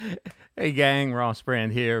Hey gang, Ross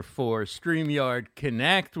Brand here for StreamYard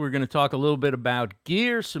Connect. We're going to talk a little bit about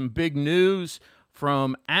gear, some big news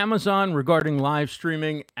from Amazon regarding live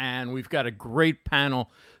streaming, and we've got a great panel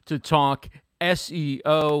to talk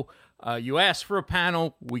SEO. You asked for a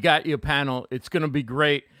panel, we got you a panel. It's going to be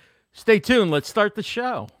great. Stay tuned. Let's start the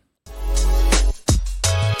show.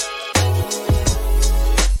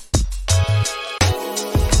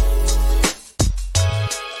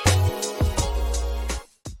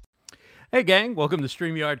 Hey gang, welcome to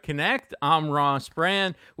StreamYard Connect. I'm Ross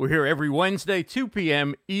Brand. We're here every Wednesday, 2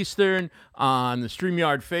 p.m. Eastern on the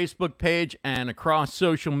StreamYard Facebook page and across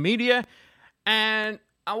social media. And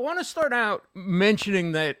I want to start out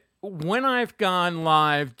mentioning that when I've gone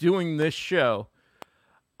live doing this show,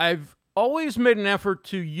 I've always made an effort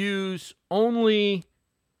to use only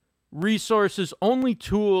resources, only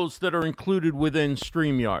tools that are included within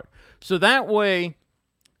StreamYard. So that way,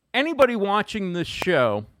 anybody watching this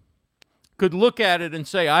show could look at it and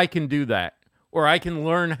say, I can do that, or I can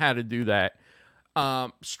learn how to do that.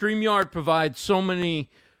 StreamYard provides so many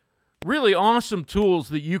really awesome tools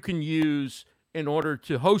that you can use in order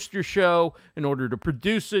to host your show, in order to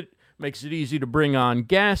produce it, makes it easy to bring on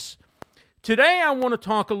guests. Today, I want to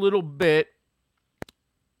talk a little bit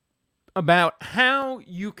about how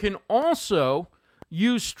you can also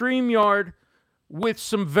use StreamYard with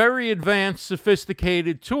some very advanced,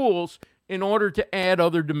 sophisticated tools in order to add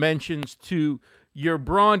other dimensions to your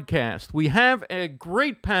broadcast. We have a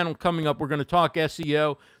great panel coming up. We're going to talk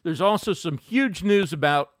SEO. There's also some huge news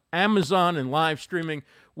about Amazon and live streaming,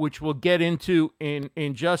 which we'll get into in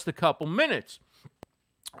just a couple minutes.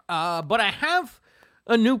 But I have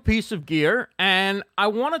a new piece of gear, and I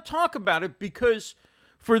want to talk about it because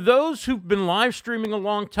for those who've been live streaming a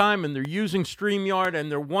long time and they're using StreamYard and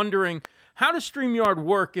they're wondering, how does StreamYard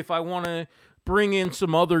work if I want to bring in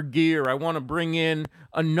some other gear? I want to bring in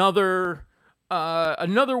another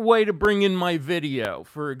way to bring in my video,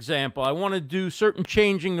 for example. I want to do certain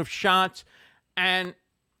changing of shots. And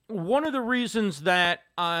one of the reasons that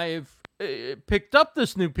I've picked up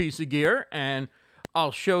this new piece of gear, and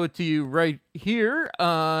I'll show it to you right here,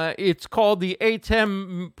 it's called the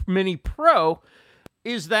A10 Mini Pro,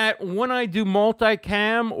 is that when I do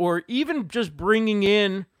multicam or even just bringing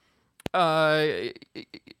in a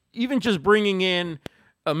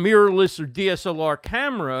mirrorless or DSLR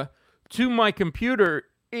camera to my computer,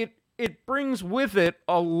 it brings with it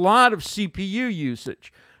a lot of CPU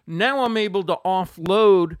usage. Now I'm able to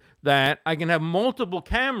offload that. I can have multiple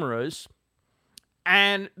cameras,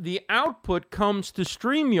 and the output comes to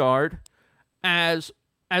StreamYard as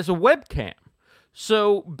a webcam.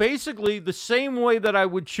 So basically, the same way that I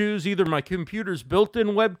would choose either my computer's built-in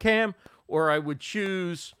webcam, or I would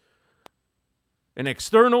choose an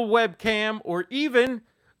external webcam, or even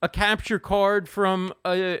a capture card from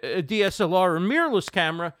a DSLR or mirrorless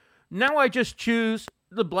camera, now I just choose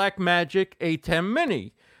the Blackmagic A10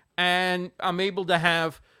 Mini. And I'm able to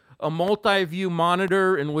have a multi-view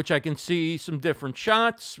monitor in which I can see some different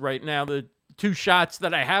shots. Right now, the two shots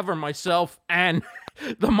that I have are myself and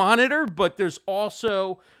the monitor, but there's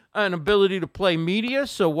also an ability to play media.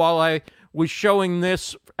 So while I was showing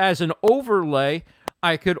this as an overlay,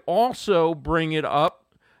 I could also bring it up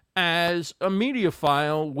as a media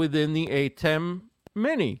file within the A10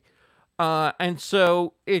 Mini. And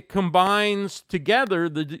so it combines together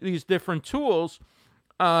these different tools.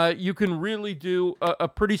 You can really do a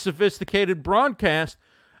pretty sophisticated broadcast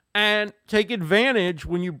and take advantage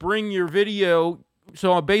when you bring your video.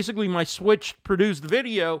 So basically my switch produced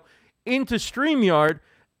video into StreamYard,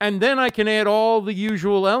 and then I can add all the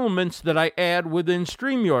usual elements that I add within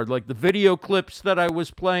StreamYard, like the video clips that I was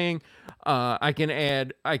playing. I can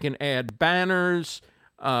add banners,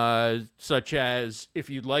 such as if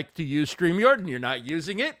you'd like to use StreamYard and you're not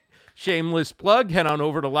using it, shameless plug, head on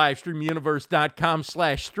over to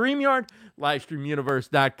livestreamuniverse.com/StreamYard,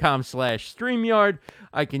 livestreamuniverse.com/StreamYard.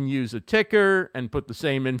 I can use a ticker and put the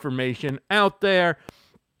same information out there.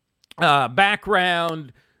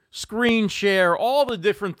 Background, screen share, all the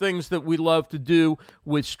different things that we love to do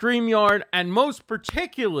with StreamYard, and most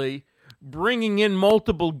particularly bringing in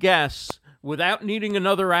multiple guests without needing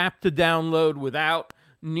another app to download, without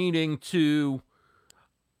needing to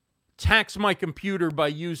tax my computer by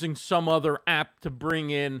using some other app to bring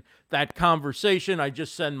in that conversation. I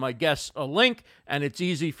just send my guests a link, and it's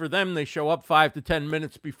easy for them. They show up 5 to 10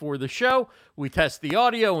 minutes before the show. We test the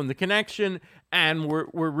audio and the connection, and we're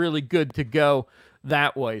really good to go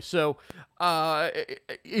that way. So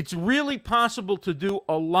it's really possible to do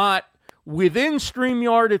a lot within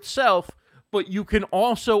StreamYard itself, but you can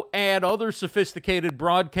also add other sophisticated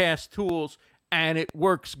broadcast tools and it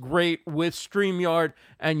works great with StreamYard,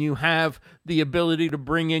 and you have the ability to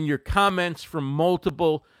bring in your comments from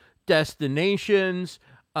multiple destinations.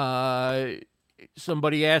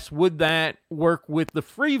 Somebody asked, would that work with the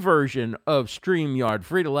free version of StreamYard?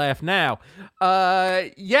 Free to laugh now.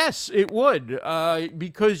 Yes, it would,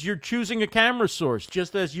 because you're choosing a camera source,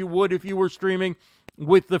 just as you would if you were streaming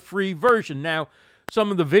with the free version. Now, some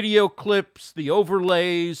of the video clips, the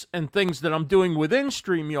overlays, and things that I'm doing within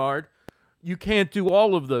StreamYard, you can't do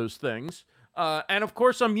all of those things. And of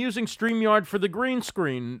course, I'm using StreamYard for the green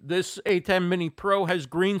screen. This A10 Mini Pro has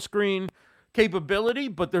green screen capability,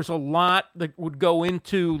 but there's a lot that would go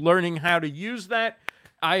into learning how to use that.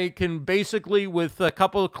 I can basically, with a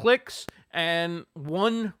couple of clicks and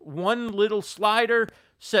one little slider,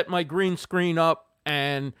 set my green screen up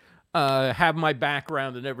and have my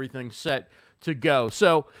background and everything set to go.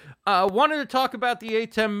 So wanted to talk about the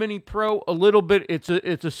A10 Mini Pro a little bit. It's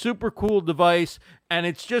a super cool device, and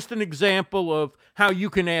it's just an example of how you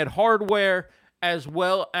can add hardware as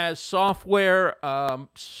well as software.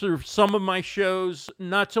 For some of my shows,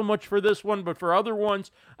 not so much for this one, but for other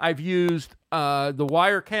ones, I've used the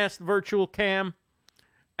Wirecast virtual cam.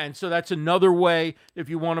 And so that's another way, if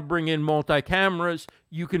you want to bring in multi-cameras,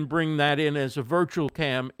 you can bring that in as a virtual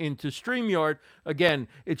cam into StreamYard. Again,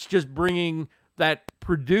 it's just bringing that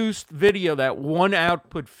produced video, that one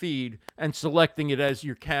output feed, and selecting it as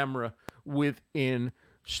your camera within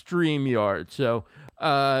StreamYard. So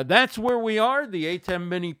that's where we are, the A10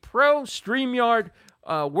 Mini Pro, StreamYard,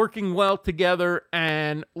 working well together.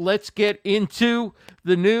 And let's get into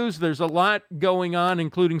the news. There's a lot going on,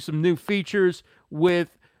 including some new features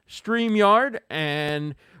with StreamYard,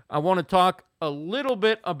 and I want to talk a little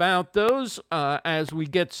bit about those as we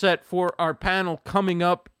get set for our panel coming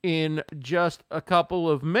up in just a couple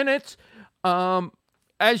of minutes.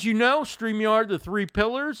 As you know, StreamYard, the three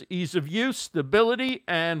pillars: ease of use, stability,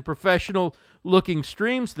 and professional-looking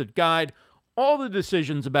streams that guide all the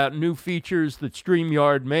decisions about new features that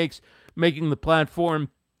StreamYard makes, making the platform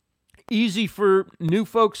easy for new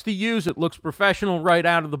folks to use. It looks professional right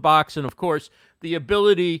out of the box, and of course, the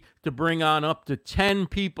ability to bring on up to 10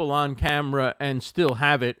 people on camera and still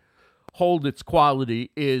have it hold its quality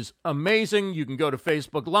is amazing. You can go to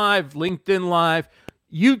Facebook Live, LinkedIn Live,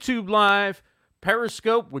 YouTube Live,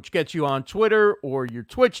 Periscope, which gets you on Twitter or your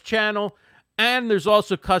Twitch channel, and there's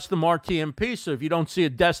also custom RTMP, so if you don't see a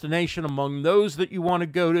destination among those that you want to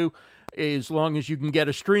go to, as long as you can get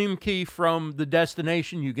a stream key from the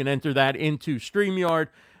destination, you can enter that into StreamYard,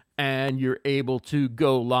 and you're able to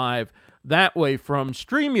go live that way from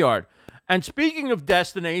StreamYard. And speaking of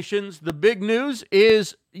destinations, the big news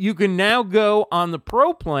is you can now go on the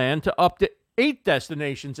Pro plan to up to 8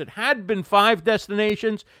 destinations. It had been 5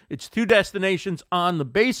 destinations. It's 2 destinations on the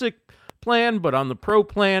basic plan, but on the Pro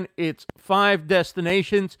plan, it's 5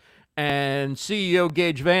 destinations. And CEO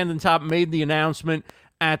Gage Vandentop made the announcement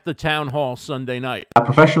at the town hall Sunday night.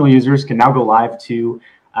 Professional users can now go live to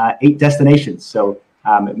 8 destinations. So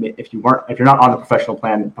if you're not on the professional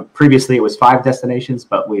plan, previously it was 5 destinations,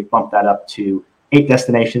 but we've bumped that up to 8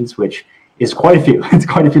 destinations, which is quite a few. It's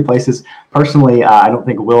quite a few places. Personally, I don't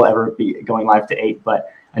think we'll ever be going live to 8,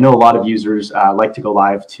 but I know a lot of users like to go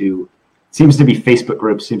live to, seems to be Facebook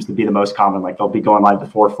groups, seems to be the most common. Like they'll be going live to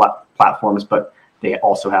 4 platforms, but they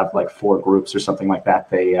also have like 4 groups or something like that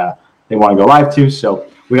they want to go live to. So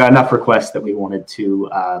we got enough requests that we wanted to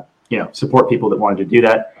support people that wanted to do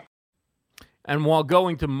that. And while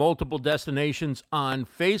going to multiple destinations on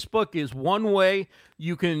Facebook is one way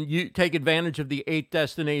you can take advantage of the 8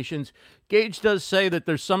 destinations, Gage does say that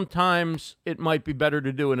there's sometimes it might be better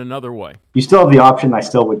to do it another way. You still have the option. I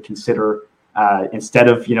still would consider instead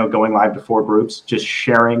of going live to 4 groups, just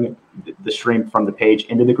sharing the stream from the page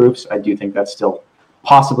into the groups. I do think that's still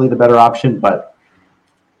possibly the better option, but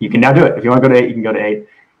you can now do it. If you want to go to 8, you can go to 8.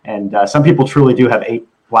 And some people truly do have 8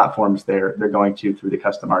 platforms they're going to through the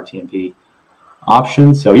custom RTMP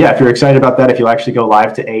option. So yeah, if you're excited about that, if you'll actually go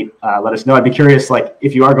live to 8, let us know. I'd be curious, like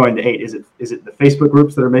if you are going to 8, is it the Facebook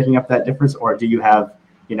groups that are making up that difference, or do you have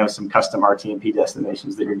some custom RTMP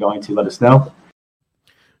destinations that you're going to? Let us know.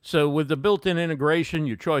 So with the built-in integration,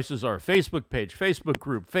 your choices are Facebook page, Facebook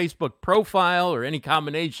group, Facebook profile, or any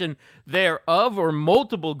combination thereof, or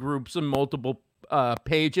multiple groups and multiple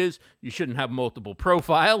pages. You shouldn't have multiple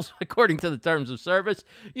profiles according to the terms of service.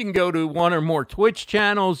 You can go to 1 or more Twitch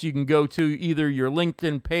channels. You can go to either your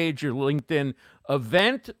LinkedIn page, your LinkedIn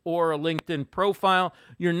event, or a LinkedIn profile.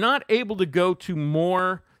 You're not able to go to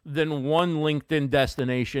more than 1 LinkedIn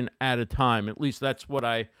destination at a time. At least that's what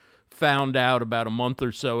I found out about a month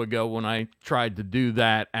or so ago when I tried to do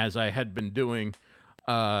that, as I had been doing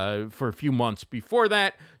for a few months before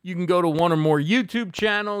that. You can go to one or more YouTube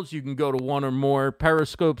channels. You can go to one or more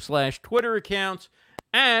Periscope/Twitter accounts.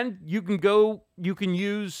 And you can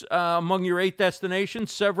use, among your 8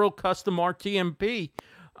 destinations, several custom RTMP.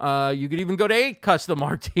 You could even go to 8 custom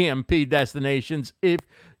RTMP destinations if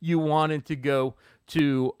you wanted to go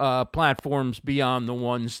to platforms beyond the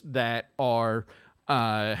ones that are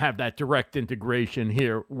have that direct integration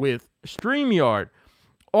here with StreamYard.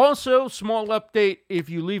 Also, small update, if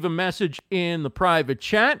you leave a message in the private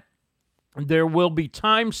chat, there will be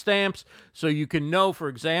timestamps so you can know, for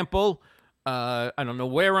example, I don't know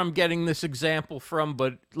where I'm getting this example from,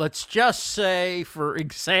 but let's just say, for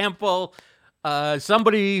example,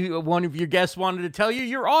 one of your guests wanted to tell you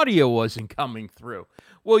your audio wasn't coming through.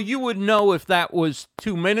 Well, you would know if that was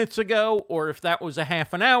 2 minutes ago or if that was a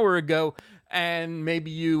half an hour ago, and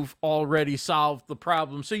maybe you've already solved the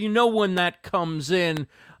problem. So you know when that comes in,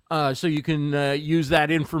 so you can use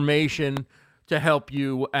that information to help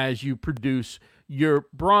you as you produce your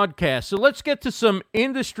broadcast. So let's get to some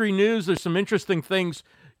industry news. There's some interesting things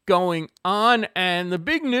going on, and the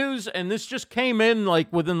big news, and this just came in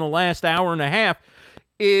like within the last hour and a half,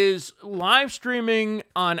 is live streaming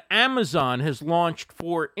on Amazon has launched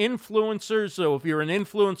for influencers. So if you're an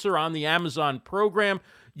influencer on the Amazon program,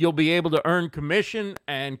 you'll be able to earn commission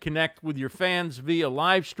and connect with your fans via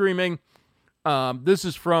live streaming. This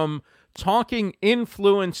is from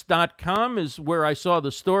talkinginfluence.com is where I saw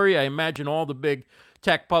the story. I imagine all the big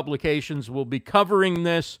tech publications will be covering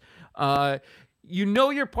this. You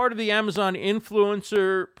know you're part of the Amazon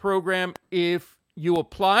influencer program if you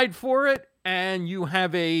applied for it and you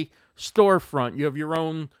have a storefront. You have your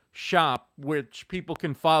own shop which people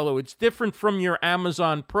can follow. It's different from your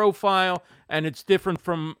Amazon profile, and it's different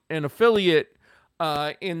from an affiliate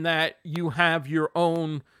in that you have your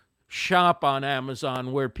own shop on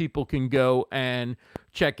Amazon where people can go and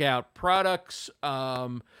check out products.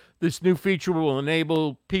 This new feature will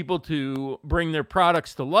enable people to bring their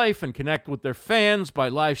products to life and connect with their fans by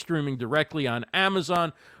live streaming directly on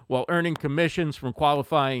Amazon while earning commissions from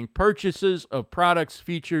qualifying purchases of products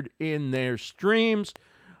featured in their streams.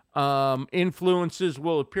 Influences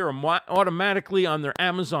will appear automatically on their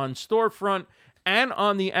Amazon storefront and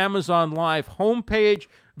on the Amazon Live homepage.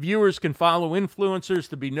 Viewers can follow influencers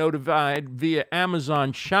to be notified via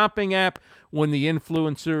Amazon shopping app when the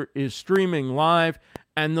influencer is streaming live.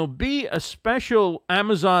 And there'll be a special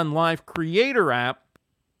Amazon Live creator app,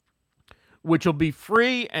 which will be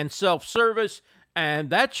free and self-service. And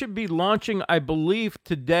that should be launching, I believe,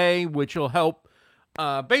 today, which will help.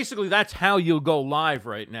 Basically, that's how you'll go live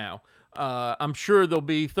right now. I'm sure there'll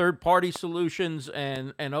be third-party solutions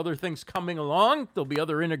and other things coming along. There'll be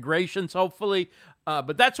other integrations, hopefully.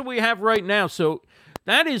 But that's what we have right now. So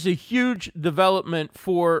that is a huge development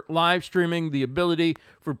for live streaming, the ability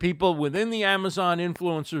for people within the Amazon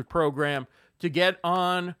Influencer Program to get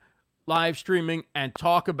on live streaming and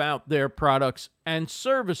talk about their products and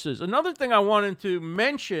services. Another thing I wanted to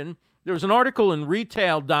mention, there was an article in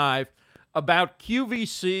Retail Dive about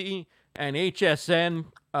QVC and HSN,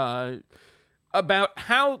 about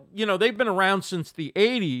how, they've been around since the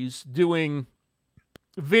 80s doing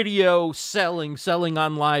video selling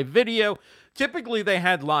on live video. Typically, they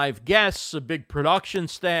had live guests, a big production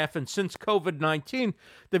staff, and since COVID-19,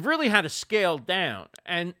 they've really had to scale down.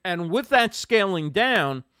 And with that scaling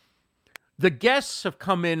down, the guests have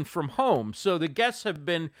come in from home. So the guests have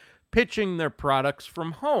been pitching their products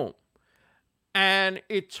from home. And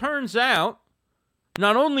it turns out,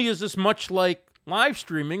 not only is this much like live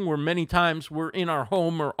streaming, where many times we're in our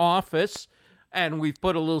home or office, and we've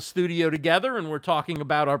put a little studio together and we're talking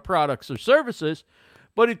about our products or services,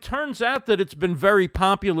 but it turns out that it's been very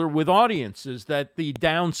popular with audiences, that the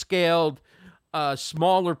downscaled,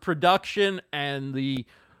 smaller production and the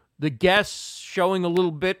guests showing a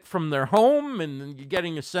little bit from their home and you're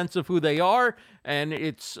getting a sense of who they are, and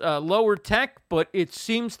it's lower tech, but it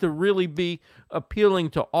seems to really be appealing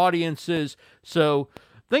to audiences. So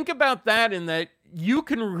think about that, in that you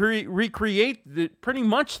can recreate pretty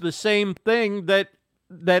much the same thing that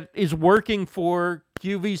is working for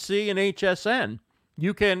QVC and HSN.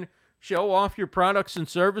 You can show off your products and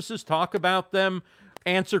services, talk about them,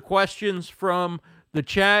 answer questions from the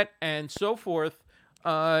chat, and so forth.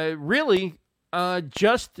 Really,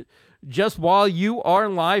 just while you are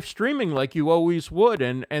live streaming like you always would.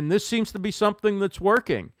 And this seems to be something that's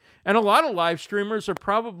working. And a lot of live streamers are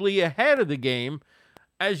probably ahead of the game.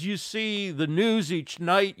 As you see the news each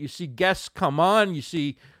night, you see guests come on, you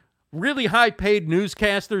see really high-paid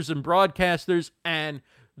newscasters and broadcasters, and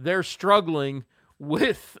they're struggling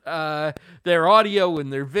with their audio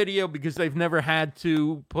and their video because they've never had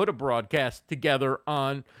to put a broadcast together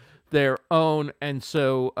on their own. And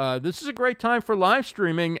so this is a great time for live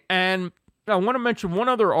streaming. And I want to mention one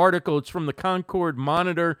other article. It's from the Concord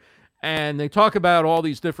Monitor, and they talk about all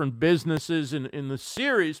these different businesses in the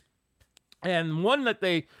series. And one that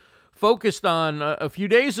they focused on a few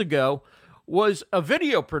days ago was a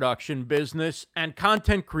video production business and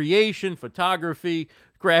content creation, photography,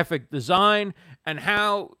 graphic design, and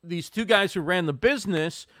how these two guys who ran the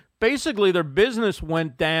business, basically their business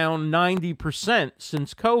went down 90%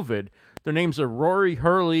 since COVID. Their names are Rory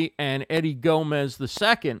Hurley and Eddie Gomez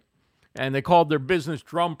II, and they called their business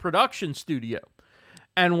Drum Production Studio.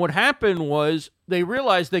 And what happened was they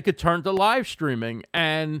realized they could turn to live streaming,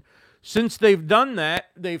 and since they've done that,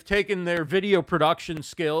 they've taken their video production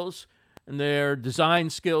skills and their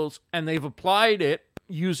design skills, and they've applied it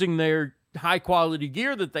using their high-quality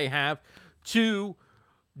gear that they have to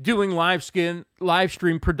doing live stream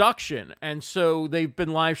production. And so they've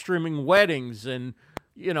been live streaming weddings and,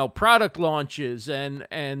 you know, product launches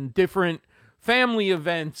and different family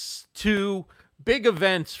events to big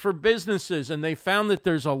events for businesses. And they found that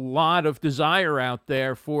there's a lot of desire out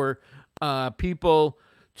there for people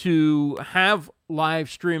to have live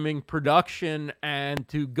streaming production and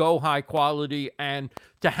to go high quality and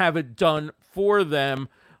to have it done for them.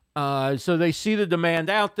 So they see the demand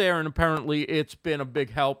out there, and apparently it's been a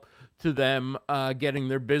big help to them getting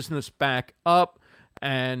their business back up.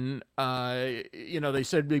 And, you know, they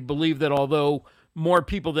said they believe that although more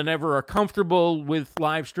people than ever are comfortable with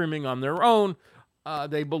live streaming on their own,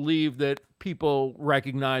 they believe that people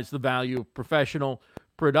recognize the value of professional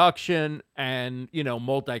production and, you know,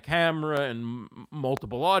 multi-camera and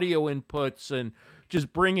multiple audio inputs and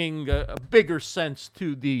just bringing a bigger sense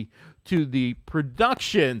to the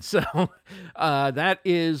production. So that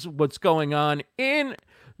is what's going on in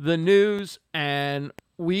the news. And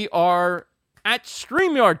we are at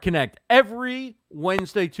StreamYard Connect every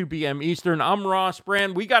Wednesday, 2 p.m. Eastern. I'm Ross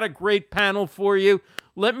Brand. We got a great panel for you.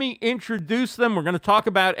 Let me introduce them. We're going to talk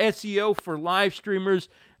about SEO for live streamers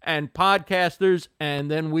and podcasters, and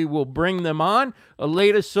then we will bring them on.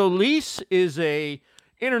 Aleda Solis is a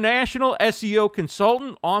international SEO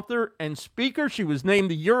consultant, author, and speaker. She was named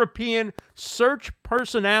the European Search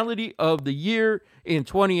Personality of the Year in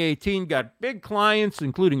 2018. Got big clients,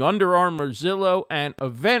 including Under Armour, Zillow, and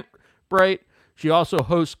Eventbrite. She also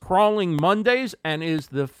hosts Crawling Mondays and is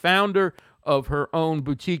the founder of her own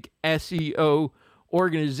boutique SEO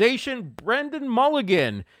organization. Brendan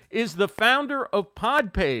Mulligan is the founder of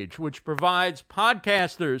Podpage, which provides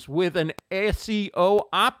podcasters with an SEO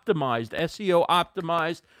optimized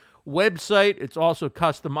website. It's also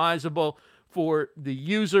customizable for the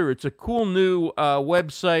user. It's a cool new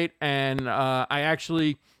website, and I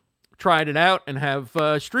actually tried it out and have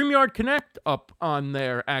StreamYard Connect up on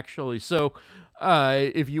there, actually. So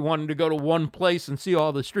if you wanted to go to one place and see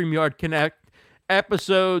all the StreamYard Connect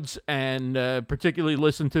episodes and particularly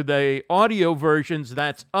listen to the audio versions,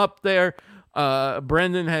 that's up there.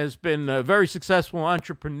 Brendan has been a very successful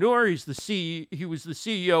entrepreneur. He was the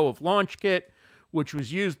CEO of LaunchKit, which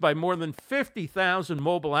was used by more than 50,000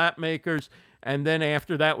 mobile app makers. And then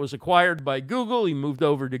after that was acquired by Google, he moved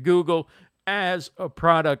over to Google as a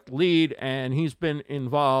product lead, and he's been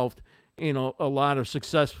involved in a lot of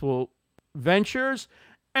successful ventures.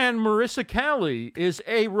 And Marissa Kelly is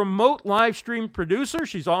a remote live stream producer.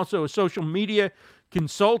 She's also a social media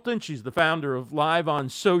consultant. She's the founder of Live on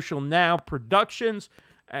Social Now Productions.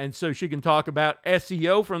 And so she can talk about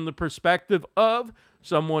SEO from the perspective of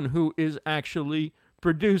someone who is actually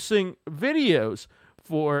producing videos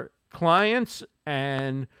for clients.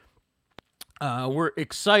 And we're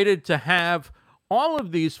excited to have all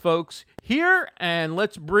of these folks here, and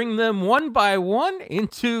let's bring them one by one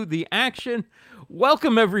into the action.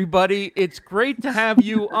 Welcome, everybody. It's great to have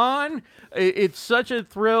you on. It's such a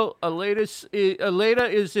thrill.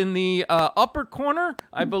 Aleda is in the upper corner,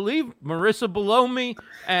 I believe. Marissa below me,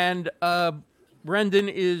 and Brendan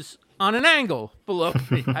is on an angle below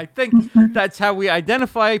me. I think that's how we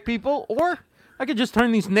identify people, or I could just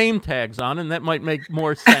turn these name tags on, and that might make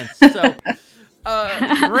more sense. So,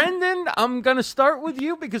 Brendan, I'm going to start with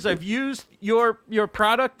you because I've used your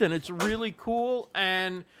product, and it's really cool,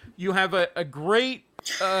 and you have a great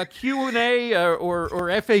Q&A or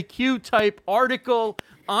FAQ type article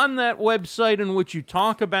on that website in which you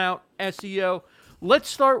talk about SEO. Let's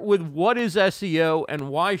start with what is SEO and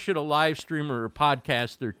why should a live streamer or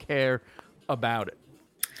podcaster care about it?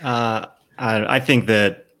 I think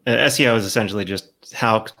that SEO is essentially just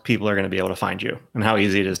how people are going to be able to find you and how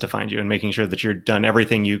easy it is to find you, and making sure that you're done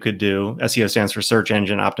everything you could do. SEO stands for search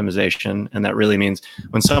engine optimization. And that really means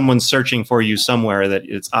when someone's searching for you somewhere, that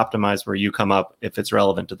it's optimized where you come up if it's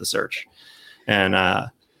relevant to the search. And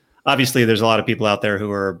obviously, there's a lot of people out there who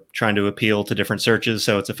are trying to appeal to different searches.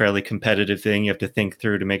 So it's a fairly competitive thing. You have to think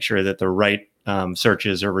through to make sure that the right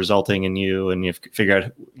searches are resulting in you, and you have to figure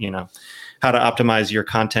out, how to optimize your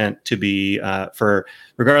content to be for,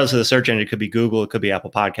 regardless of the search engine. It could be Google, it could be Apple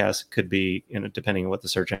Podcasts, it could be, depending on what the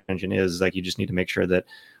search engine is. Like, you just need to make sure that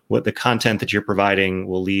what the content that you're providing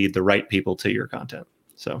will lead the right people to your content.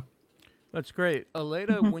 So that's great.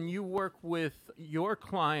 Aleda, when you work with your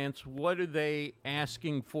clients, what are they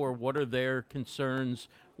asking for? What are their concerns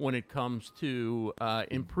when it comes to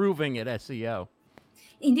improving at SEO?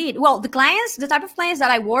 Indeed. Well, the type of clients that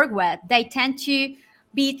I work with, they tend to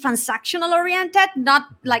be transactional oriented,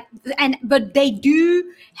 but they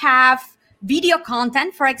do have video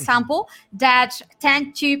content, for example, that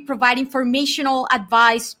tend to provide informational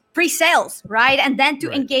advice pre-sales, right? And then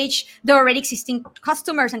to engage the already existing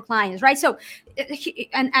customers and clients, right? So,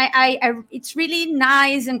 and I it's really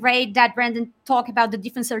nice and great that Brandon talked about the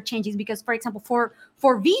different search engines, because, for example, for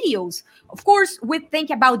videos, of course, we think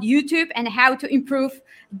about YouTube and how to improve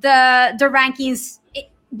the rankings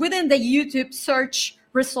within the YouTube search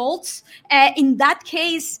results. In that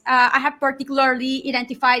case, I have particularly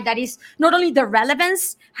identified that is not only the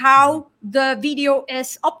relevance, how the video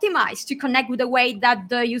is optimized to connect with the way that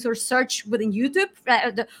the users search within YouTube,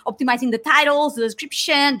 optimizing the titles, the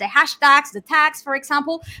description, the hashtags, the tags, for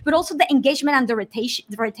example, but also the engagement and the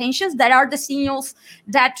retentions that are the signals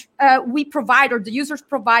that we provide, or the users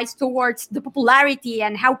provides, towards the popularity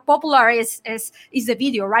and how popular is the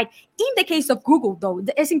video, right? In the case of Google, though,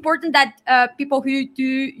 it's important that people who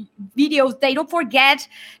do videos, they don't forget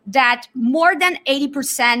that more than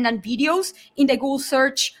 80% of videos in the Google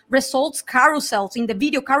search results carousels, in the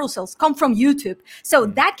video carousels, come from YouTube. So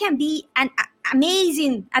that can be an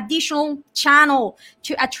amazing additional channel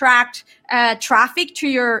to attract traffic to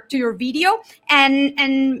your video.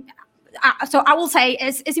 And so I will say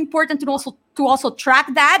it's important to also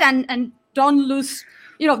track that and don't lose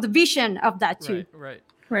the vision of that too.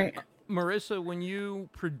 Right. Marissa, when you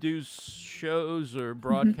produce shows or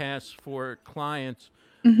broadcasts for clients,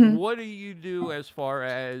 what do you do as far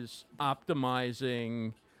as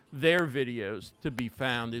optimizing their videos to be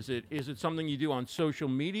found? Is it something you do on social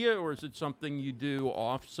media, or is it something you do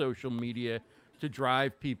off social media to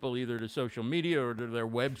drive people either to social media or to their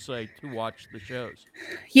website to watch the shows?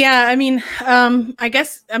 Yeah, I mean, I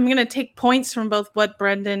guess I'm going to take points from both what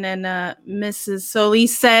Brendan and Mrs.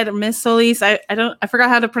 Solis said. Miss Solis, I forgot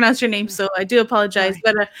how to pronounce your name, so I do apologize,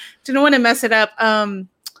 but I didn't want to mess it up.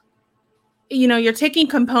 You're taking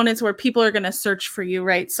components where people are going to search for you,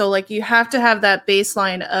 right? So like, you have to have that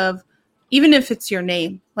baseline of, even if it's your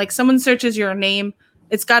name, like someone searches your name,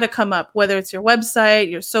 it's got to come up, whether it's your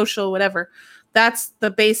website, your social, whatever. That's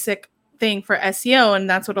the basic thing for SEO. And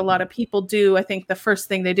that's what a lot of people do. I think the first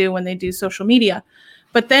thing they do when they do social media.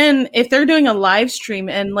 But then if they're doing a live stream,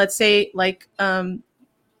 and let's say like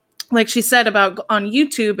she said about on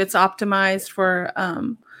YouTube, it's optimized for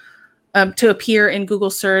to appear in Google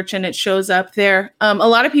search, and it shows up there. A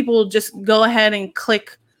lot of people will just go ahead and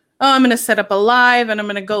click, oh, I'm going to set up a live and I'm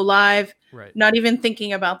going to go live, not even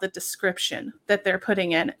thinking about the description that they're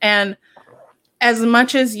putting in. And as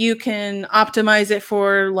much as you can optimize it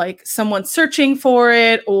for like someone searching for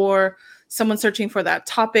it or someone searching for that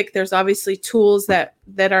topic, there's obviously tools that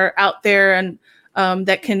are out there and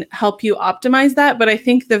that can help you optimize that. But I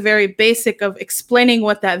think the very basic of explaining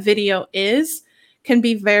what that video is can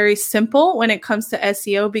be very simple when it comes to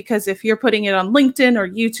SEO, because if you're putting it on LinkedIn or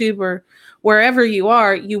YouTube or wherever you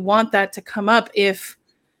are, you want that to come up if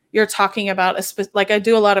you're talking about like I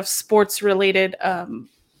do a lot of sports related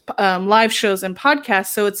live shows and podcasts.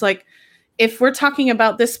 So it's like, if we're talking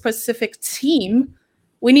about this specific team,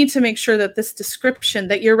 we need to make sure that this description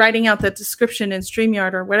that you're writing out, that description in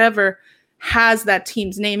StreamYard or whatever, has that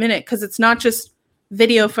team's name in it. Because it's not just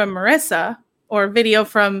video from Marissa or video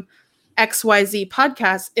from XYZ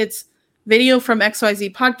podcast. It's video from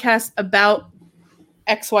XYZ podcast about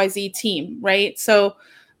XYZ team, right? So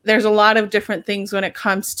there's a lot of different things when it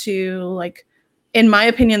comes to, like, in my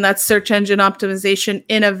opinion, that's search engine optimization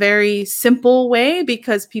in a very simple way,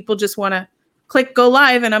 because people just want to click go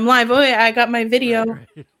live and I'm live. Oh yeah, I got my video.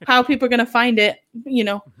 Right. How people are going to find it?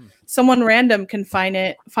 Someone random can find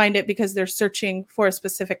it because they're searching for a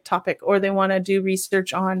specific topic, or they want to do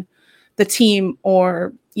research on the team,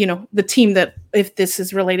 or, the team that, if this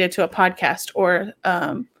is related to a podcast or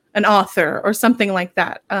an author or something like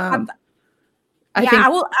that. I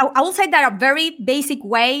will say that a very basic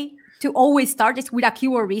way to always start is with a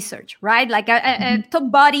keyword research, right? Like a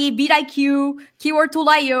TalkBuddy, vidIQ, Keyword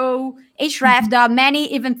Tool.io, Ahrefs. There are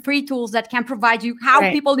many even free tools that can provide you how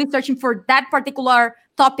people are searching for that particular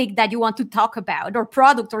topic that you want to talk about, or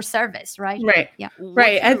product or service, right? Right. Yeah.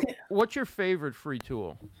 What's your favorite free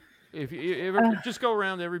tool? If you ever just go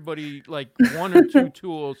around everybody, like one or two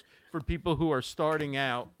tools for people who are starting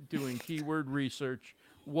out doing keyword research,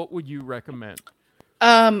 what would you recommend?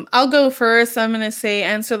 I'll go first. I'm going to say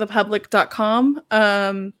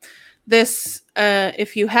answerthepublic.com. This,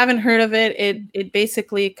 if you haven't heard of it, it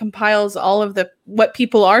basically compiles all of what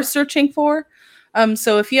people are searching for.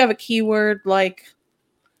 So if you have a keyword like,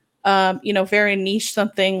 very niche,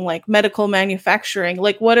 something like medical manufacturing,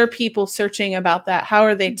 like what are people searching about that? How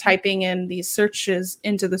are they typing in these searches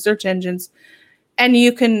into the search engines? And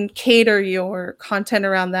you can cater your content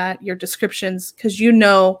around that, your descriptions, because you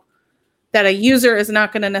know that a user is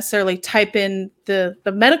not going to necessarily type in the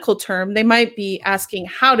medical term. They might be asking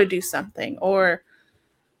how to do something or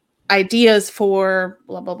ideas for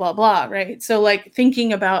blah, blah, blah, blah, right? So like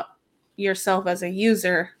thinking about yourself as a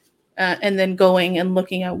user and then going and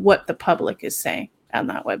looking at what the public is saying on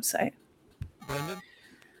that website. Brendan?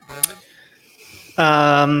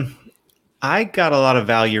 I got a lot of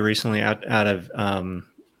value recently out of I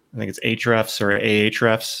think it's Ahrefs or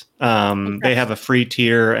Ahrefs. They have a free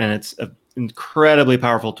tier, and it's an incredibly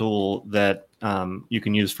powerful tool that you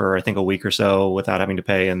can use for, I think, a week or so without having to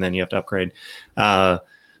pay, and then you have to upgrade.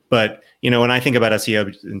 But when I think about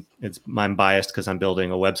SEO, I'm biased because I'm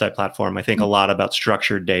building a website platform. I think a lot about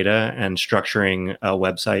structured data and structuring a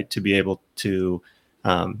website to be able to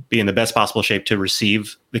be in the best possible shape to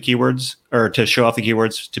receive the keywords, or to show off the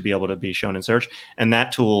keywords to be able to be shown in search. And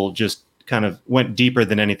that tool just kind of went deeper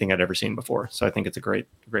than anything I'd ever seen before. So I think it's a great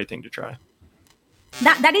thing to try.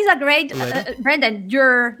 That is a great, Brendan,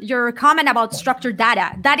 your comment about structured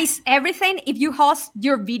data. That is everything. If you host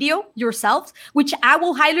your video yourself, which I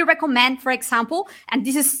will highly recommend, for example, and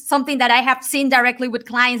this is something that I have seen directly with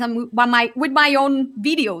clients and with my own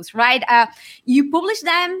videos, right? You publish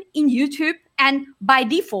them in YouTube, and by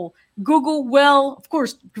default, Google will, of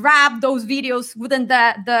course, grab those videos within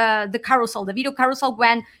the carousel, the video carousel,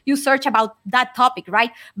 when you search about that topic,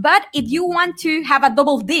 right? But if you want to have a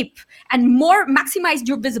double dip and more maximize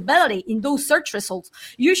your visibility in those search results,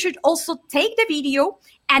 you should also take the video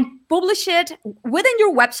and publish it within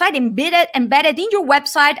your website, embedded in your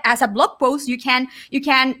website as a blog post. You can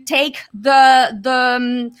take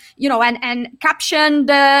the and caption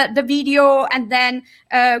the video, and then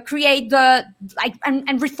create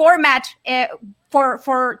and reformat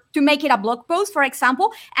for to make it a blog post, for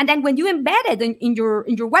example. And then when you embed it in your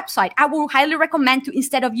website, I will highly recommend to,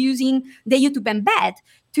 instead of using the YouTube embed,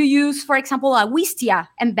 to use, for example, a Wistia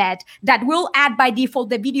embed that will add by default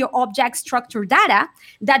the video object structure data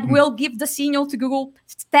that will give the signal to Google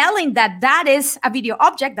telling that is a video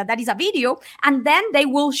object, that is a video, and then they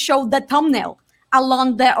will show the thumbnail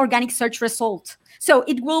along the organic search result. So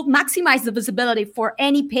it will maximize the visibility for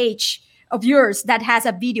any page of yours that has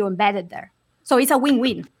a video embedded there. So it's a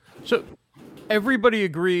win-win. So everybody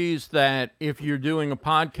agrees that if you're doing a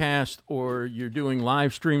podcast or you're doing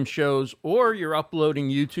live stream shows or you're uploading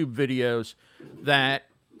YouTube videos, that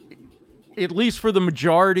at least for the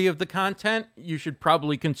majority of the content, you should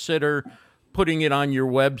probably consider putting it on your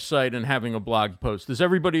website and having a blog post. Does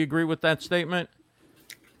everybody agree with that statement?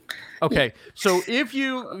 Okay, so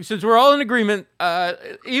since we're all in agreement,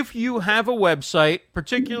 if you have a website,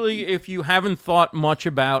 particularly if you haven't thought much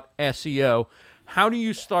about SEO, how do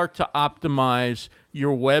you start to optimize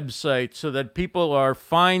your website so that people are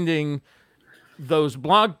finding those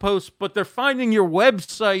blog posts, but they're finding your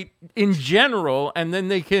website in general, and then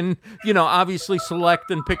they can, obviously select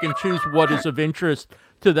and pick and choose what is of interest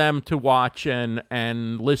to them to watch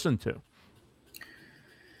and listen to?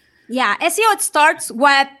 Yeah, SEO, it starts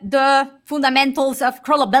with the fundamentals of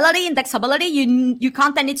crawlability, indexability. Your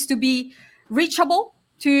content needs to be reachable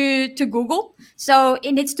to Google. So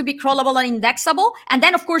it needs to be crawlable and indexable. And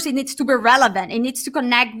then, of course, it needs to be relevant. It needs to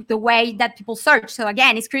connect with the way that people search. So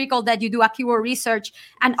again, it's critical that you do a keyword research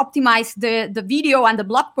and optimize the video and the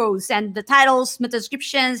blog posts and the titles, meta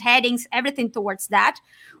descriptions, headings, everything towards that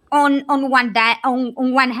on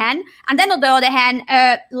one hand. And then on the other hand,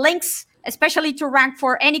 links, especially to rank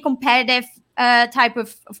for any competitive type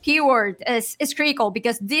of keyword is critical,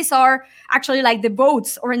 because these are actually like the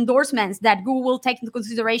votes or endorsements that Google will take into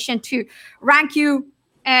consideration to rank you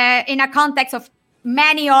in a context of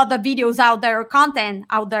many other videos out there or content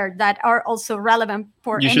out there that are also relevant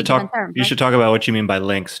for any given term. You should talk about what you mean by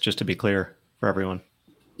links, just to be clear for everyone.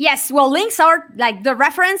 Yes, well, links are like the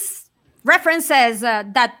reference references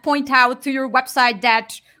that point out to your website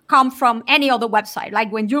that come from any other website.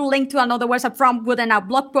 Like when you link to another website from within a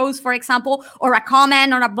blog post, for example, or a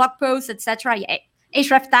comment on a blog post, etc. Yeah.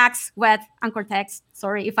 href tags with anchor text.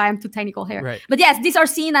 Sorry if I am too technical here. Right. But yes, these are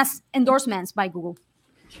seen as endorsements by Google.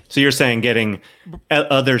 So you're saying getting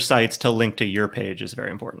other sites to link to your page is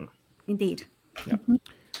very important. Indeed. Yeah.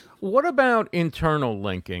 What about internal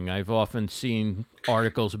linking? I've often seen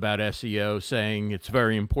articles about SEO saying it's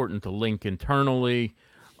very important to link internally.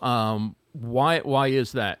 Why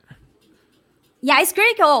is that? Yeah, it's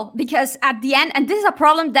critical because at the end, and this is a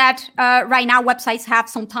problem that right now websites have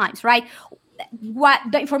sometimes, right? What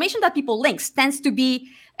the information that people links tends to be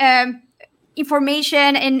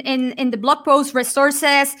information in the blog post,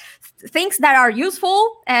 resources, things that are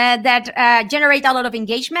useful, that generate a lot of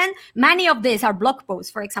engagement. Many of these are blog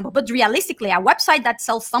posts, for example, but realistically, a website that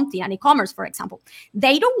sells something, an e-commerce, for example,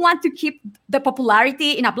 they don't want to keep the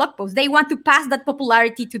popularity in a blog post. They want to pass that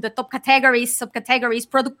popularity to the top categories, subcategories,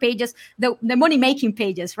 product pages, the money-making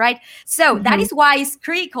pages, right? So that is why it's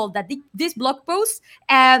critical that these blog posts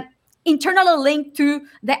internally linked to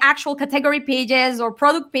the actual category pages or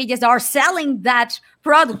product pages that are selling that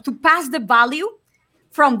product to pass the value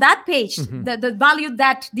from that page, the value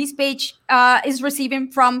that this page is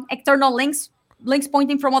receiving from external links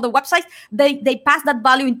pointing from other websites, they pass that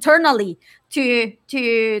value internally to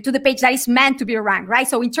the page that is meant to be ranked, right?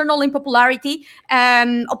 So internal link popularity,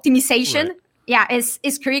 optimization,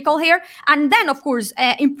 is critical here. And then, of course,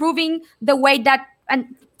 improving the way that,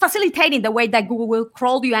 and facilitating the way that Google will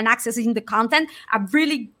crawl you and accessing the content, a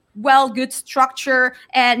really good structure,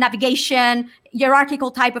 navigation,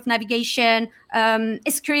 hierarchical type of navigation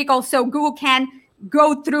is critical. So Google can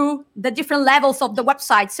go through the different levels of the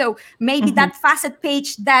website. So maybe that facet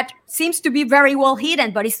page that seems to be very well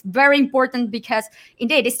hidden, but it's very important because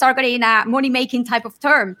indeed it's targeting a money-making type of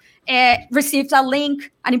term, receives a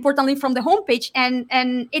link, an important link from the homepage, and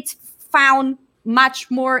it's found much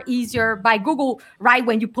more easier by Google right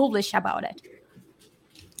when you publish about it.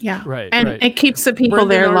 Yeah, right. It keeps the people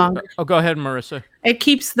there longer. Oh, go ahead, Marissa. It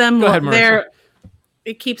keeps them Marissa. there.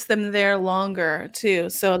 It keeps them there longer too,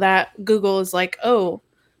 so that Google is like, oh,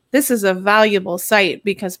 this is a valuable site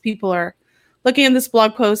because people are looking at this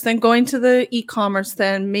blog post, then going to the e-commerce,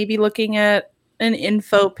 then maybe looking at an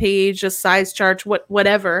info page, a size chart,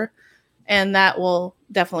 whatever, and that will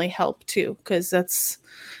definitely help too because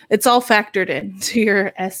it's all factored into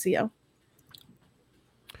your SEO.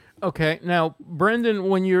 Okay. Now, Brendan,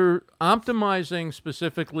 when you're optimizing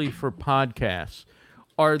specifically for podcasts,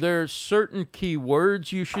 are there certain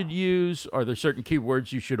keywords you should use? Are there certain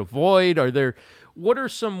keywords you should avoid? What are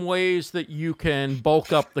some ways that you can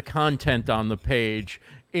bulk up the content on the page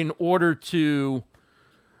in order to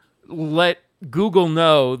let Google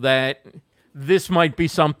know that this might be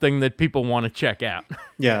something that people want to check out?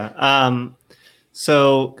 Yeah.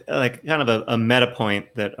 So like kind of a meta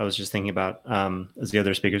point that I was just thinking about as the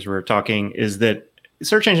other speakers were talking is that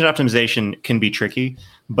search engine optimization can be tricky,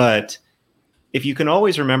 but if you can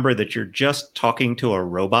always remember that you're just talking to a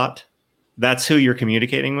robot, that's who you're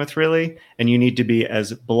communicating with really. And you need to be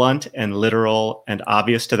as blunt and literal and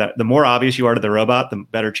obvious to that. The more obvious you are to the robot, the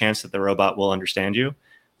better chance that the robot will understand you.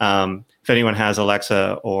 If anyone has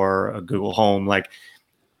Alexa or a Google Home, like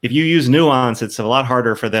if you use nuance, it's a lot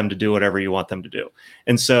harder for them to do whatever you want them to do.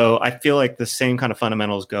 And so I feel like the same kind of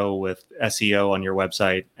fundamentals go with SEO on your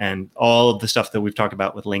website and all of the stuff that we've talked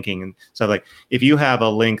about with linking. And so like if you have a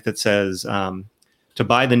link that says to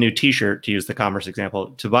buy the new t-shirt, to use the commerce example,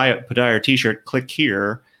 to buy our t-shirt, click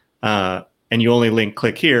here, and you only link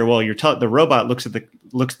click here. Well, the robot looks at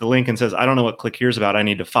the link and says, I don't know what click here is about. I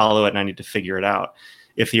need to follow it and I need to figure it out.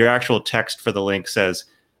 If your actual text for the link says,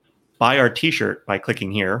 buy our t-shirt by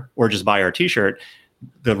clicking here, or just buy our t-shirt,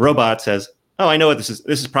 the robot says, oh, I know what this is.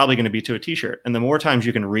 This is probably going to be to a t-shirt. And the more times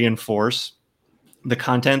you can reinforce the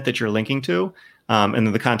content that you're linking to, and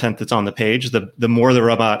then the content that's on the page, the more the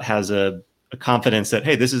robot has a confidence that,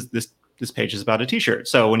 hey, this page is about a t-shirt.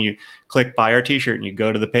 So when you click buy our t-shirt and you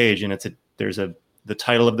go to the page and the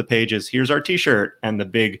title of the page is here's our t-shirt, and the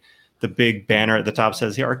big banner at the top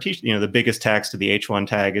says here our t-shirt, the biggest text to the H1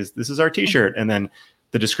 tag is this is our t-shirt, and then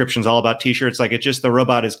the description's all about t-shirts. Like the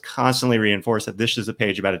robot is constantly reinforced that this is a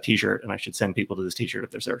page about a t-shirt and I should send people to this t-shirt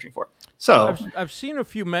if they're searching for it. So I've seen a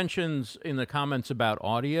few mentions in the comments about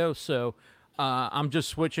audio. So I'm just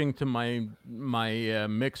switching to my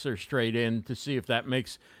mixer straight in to see if that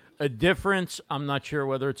makes a difference. I'm not sure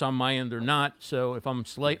whether it's on my end or not. So if I'm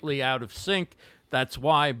slightly out of sync, that's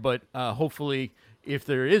why. But hopefully, if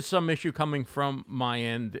there is some issue coming from my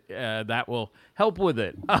end, that will help with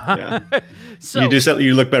it. Yeah. So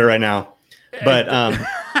you look better right now. But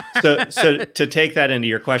So to take that into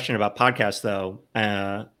your question about podcasts, though,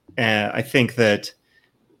 I think that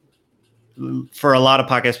for a lot of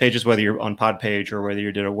podcast pages, whether you're on Podpage or whether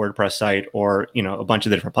you did a WordPress site or a bunch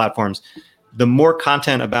of different platforms, the more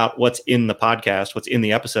content about what's in the podcast, what's in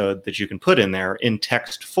the episode that you can put in there in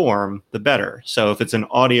text form, the better. So if it's an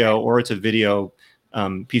audio or it's a video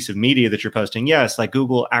piece of media that you're posting, yes, like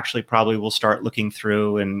Google actually probably will start looking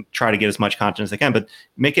through and try to get as much content as they can, but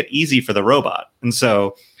make it easy for the robot. And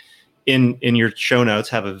so in your show notes,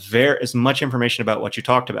 have as much information about what you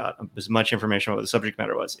talked about, as much information about what the subject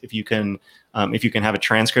matter was. If you can have a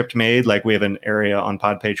transcript made, like we have an area on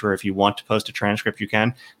Podpage where if you want to post a transcript, you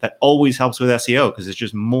can. That always helps with SEO because it's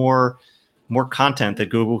just more content that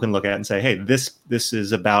Google can look at and say, hey, this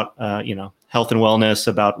is about health and wellness,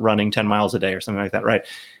 about running 10 miles a day or something like that, right?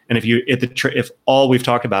 And if all we've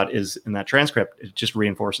talked about is in that transcript, it just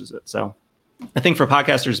reinforces it. So I think for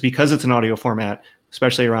podcasters, because it's an audio format,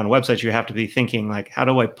 especially around websites, you have to be thinking like, how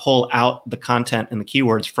do I pull out the content and the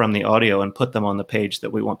keywords from the audio and put them on the page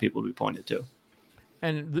that we want people to be pointed to?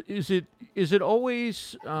 And is it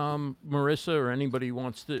always, Marissa or anybody who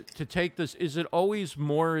wants to take this, is it always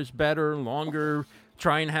more is better, longer,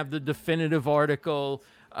 try and have the definitive article?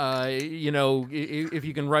 If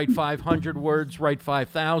you can write 500 words, write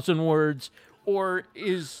 5,000 words, or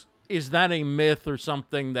is that a myth or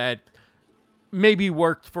something that maybe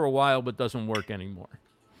worked for a while but doesn't work anymore?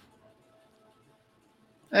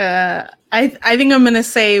 I think I'm gonna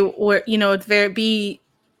say I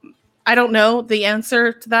don't know the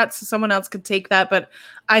answer to that, so someone else could take that. But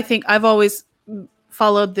I think I've always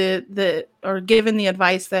followed or given the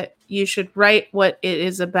advice that you should write what it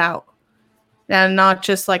is about, and not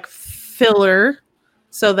just like filler,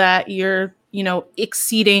 so that you're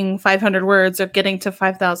exceeding 500 words or getting to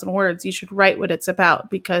 5,000 words. You should write what it's about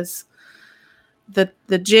because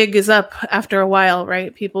the jig is up after a while,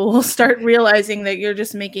 right? People will start realizing that you're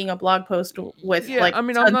just making a blog post with I'm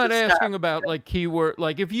not asking about like keyword,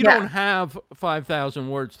 like if you don't have 5,000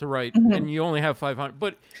 words to write and you only have 500,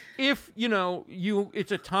 but if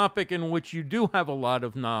it's a topic in which you do have a lot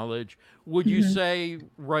of knowledge, would you say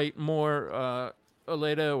write more,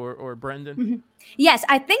 Aleda or Brendan? Yes,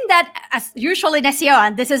 I think that as usual in SEO,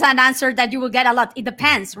 and this is an answer that you will get a lot, it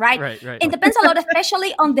depends, right? Right. It depends a lot,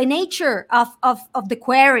 especially on the nature of the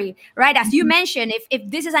query, right? As you mentioned, if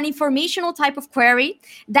this is an informational type of query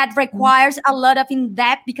that requires a lot of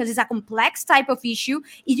in-depth because it's a complex type of issue,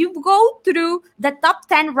 if you go through the top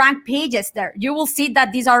 10 ranked pages there, you will see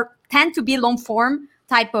that these tend to be long form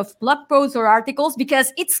type of blog posts or articles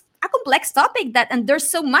because it's a complex topic and there's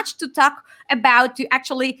so much to talk about to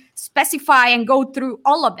actually specify and go through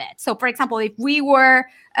all of it. So for example, if we were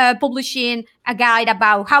publishing a guide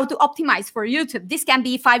about how to optimize for YouTube, this can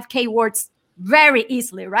be 5K words very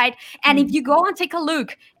easily, right? And if you go and take a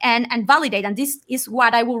look and validate, and this is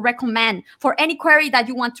what I will recommend for any query that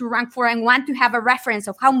you want to rank for and want to have a reference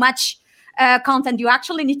of how much content you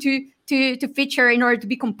actually need to feature in order to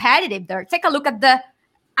be competitive there. Take a look at the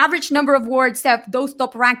average number of words of those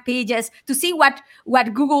top ranked pages to see what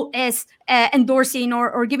Google is endorsing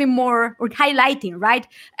or giving more or highlighting, right?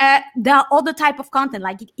 The other type of content,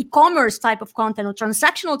 like e-commerce type of content or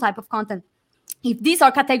transactional type of content, if these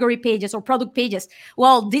are category pages or product pages,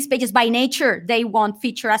 well, these pages by nature, they won't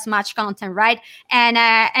feature as much content, right? And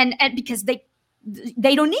because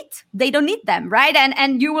they don't need them, right?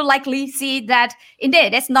 And you will likely see that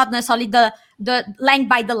indeed it's not necessarily the length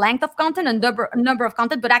by the length of content and number of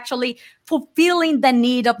content, but actually fulfilling the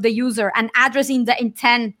need of the user and addressing the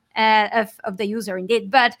intent of the user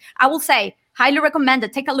indeed. But I will say highly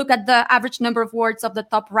recommended. Take a look at the average number of words of the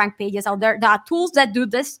top ranked pages out there. There are tools that do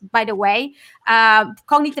this, by the way.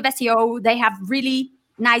 Cognitive SEO, they have really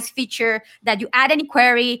nice feature that you add any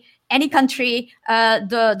query, any country,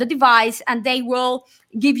 the device, and they will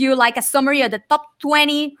give you like a summary of the top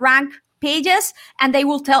 20 rank pages, and they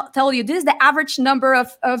will tell you this is the average number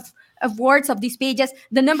of words of these pages,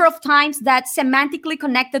 the number of times that semantically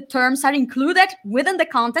connected terms are included within the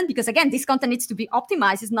content, because again, this content needs to be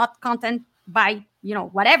optimized. It's not content by,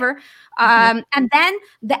 whatever. And then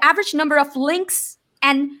the average number of links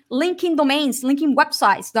and linking domains, linking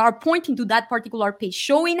websites that are pointing to that particular page,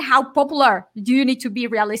 showing how popular do you need to be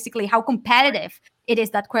realistically, how competitive it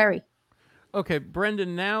is, that query. Okay,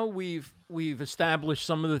 Brendan, now we've established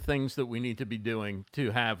some of the things that we need to be doing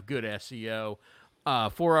to have good SEO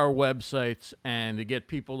for our websites and to get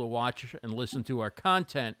people to watch and listen to our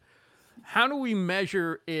content. How do we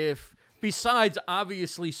measure if, besides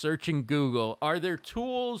obviously searching Google, are there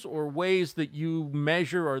tools or ways that you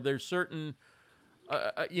measure? Are there certain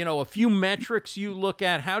a few metrics you look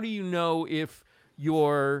at? How do you know if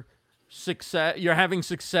your you're having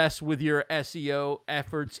success with your SEO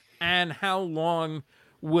efforts, and how long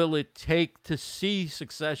will it take to see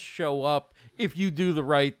success show up if you do the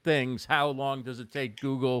right things? How long does it take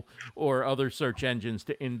Google or other search engines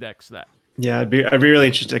to index that? Yeah, I'd be really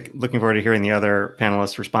interested. Looking forward to hearing the other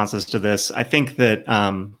panelists' responses to this. I think that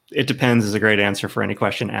it depends is a great answer for any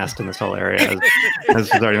question asked in this whole area, as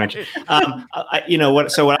was already mentioned. What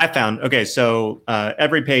I found. Okay, so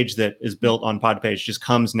every page that is built on Podpage just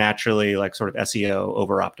comes naturally, like sort of SEO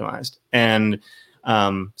over optimized, and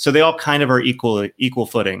so they all kind of are equal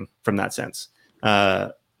footing from that sense.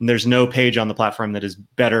 There's no page on the platform that is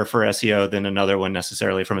better for SEO than another one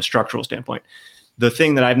necessarily from a structural standpoint. The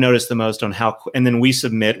thing that I've noticed the most on and then we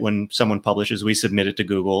submit, when someone publishes, we submit it to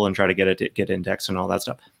Google and try to get it to get indexed and all that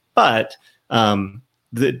stuff. But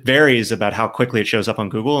it varies about how quickly it shows up on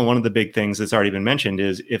Google. And one of the big things that's already been mentioned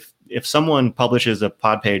is if someone publishes a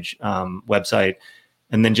Podpage website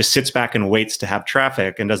and then just sits back and waits to have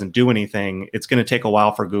traffic and doesn't do anything, it's going to take a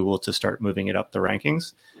while for Google to start moving it up the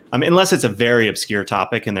rankings. Unless it's a very obscure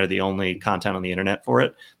topic and they're the only content on the internet for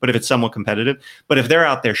it. But if it's somewhat competitive, but if they're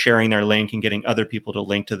out there sharing their link and getting other people to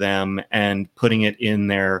link to them and putting it in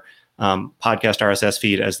their podcast RSS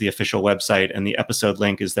feed as the official website, and the episode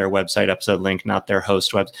link is their website episode link, not their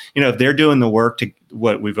host web. If they're doing the work to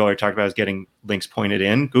what we've already talked about is getting links pointed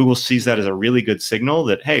in, Google sees that as a really good signal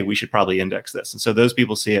that, hey, we should probably index this. And so those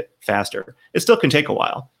people see it faster. It still can take a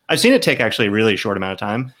while. I've seen it take actually a really short amount of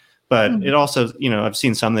time. But it also, I've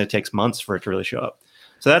seen some that it takes months for it to really show up.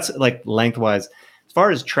 So that's like lengthwise. As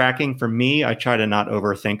far as tracking, for me, I try to not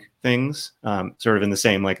overthink things. Sort of in the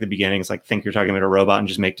same, like the beginning, it's like think you're talking about a robot and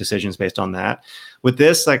just make decisions based on that. With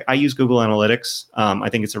this, like I use Google Analytics. I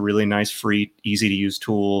think it's a really nice, free, easy to use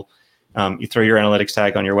tool. You throw your analytics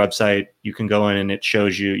tag on your website, you can go in and it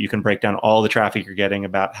shows you can break down all the traffic you're getting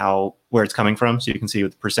about where it's coming from. So you can see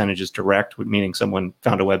what the percentage is direct, meaning someone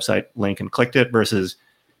found a website link and clicked it versus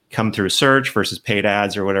come through search versus paid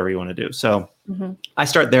ads or whatever you want to do. So I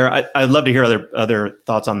start there. I'd love to hear other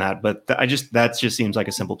thoughts on that, but that just seems like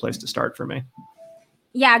a simple place to start for me.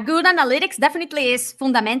 Yeah, good analytics definitely is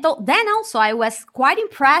fundamental. Then also I was quite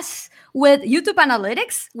impressed with YouTube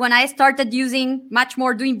Analytics when I started using much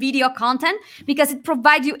more doing video content, because it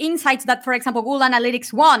provides you insights that, for example, Google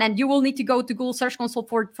Analytics 1, and you will need to go to Google Search Console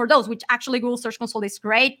for those, which actually Google Search Console is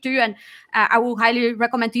great too. And I will highly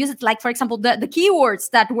recommend to use it. Like, for example, the keywords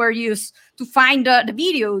that were used to find the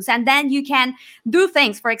videos. And then you can do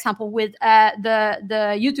things, for example, with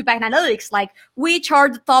the YouTube Analytics, like which are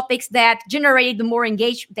the topics that generate the more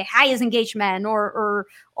the highest engagement, or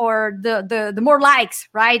the more likes,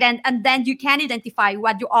 right? And then you can identify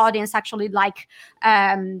what your audience actually like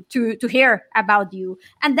to hear about you.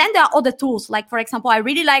 And then there are other tools, like, for example, I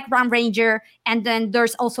really like Run Ranger, and then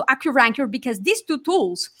there's also AccuRanker, because these two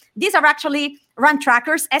tools, these are actually run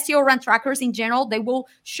trackers, SEO run trackers in general. They will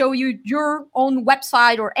show you your own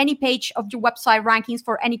website or any page of your website rankings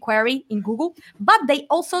for any query in Google. But they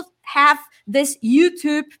also have this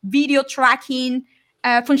YouTube video tracking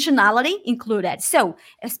functionality included. So,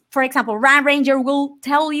 for example, Run Ranger will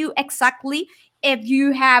tell you exactly if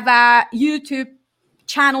you have a YouTube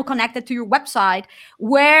channel connected to your website,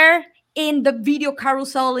 where in the video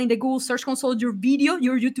carousel in the Google Search Console your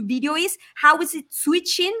YouTube video is, how is it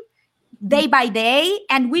switching day by day,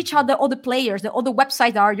 and which are the other players, the other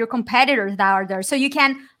websites that are your competitors that are there. So you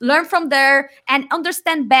can learn from there and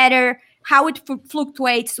understand better how it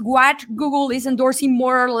fluctuates, what Google is endorsing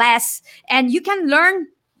more or less. And you can learn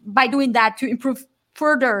by doing that to improve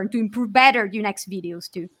further, to improve better your next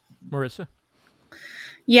videos too. Marissa?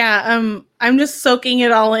 Yeah, I'm just soaking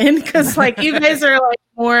it all in, because like you guys are like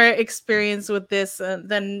more experienced with this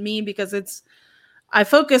than me, because I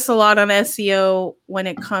focus a lot on SEO when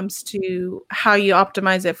it comes to how you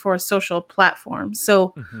optimize it for a social platform.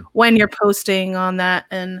 So when you're posting on that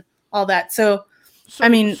and all that. So I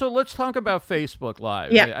mean, so let's talk about Facebook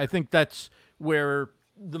Live. Yeah. I think that's where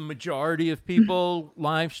the majority of people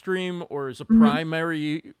live stream, or is a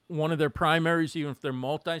primary, one of their primaries, even if they're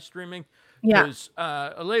multi-streaming. Yeah. Because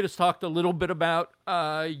Aleda's talked a little bit about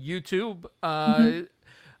YouTube.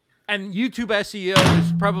 And YouTube SEO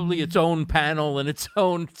is probably its own panel and its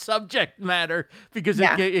own subject matter, because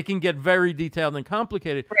it can get very detailed and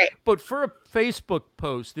complicated. Right. But for a Facebook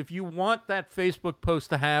post, if you want that Facebook post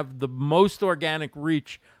to have the most organic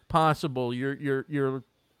reach possible, you're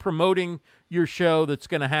promoting your show that's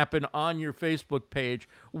going to happen on your Facebook page.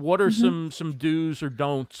 What are some do's or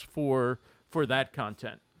don'ts for that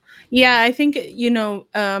content? Yeah, I think,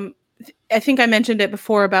 I think I mentioned it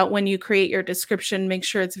before about when you create your description, make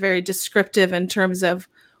sure it's very descriptive in terms of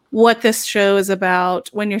what this show is about,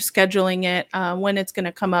 when you're scheduling it, when it's going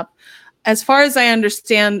to come up. As far as I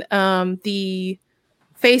understand, the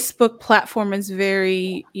Facebook platform is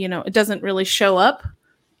very, it doesn't really show up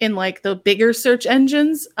in like the bigger search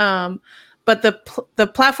engines. But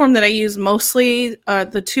the platform that I use mostly,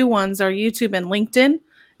 the two ones are YouTube and LinkedIn.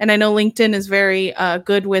 And I know LinkedIn is very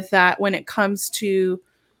good with that when it comes to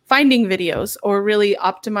finding videos or really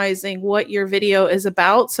optimizing what your video is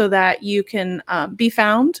about so that you can be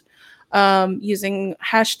found using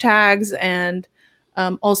hashtags and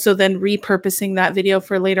also then repurposing that video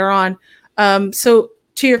for later on. So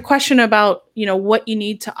to your question about, what you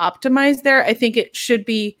need to optimize there, I think it should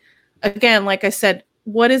be, again, like I said,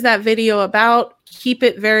 what is that video about? Keep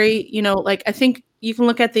it very, like I think you can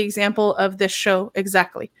look at the example of this show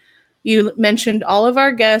exactly. You mentioned all of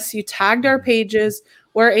our guests, you tagged our pages,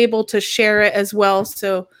 we're able to share it as well.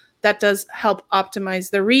 So that does help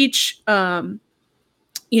optimize the reach. How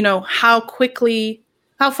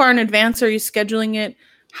far in advance are you scheduling it?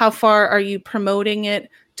 How far are you promoting it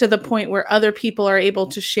to the point where other people are able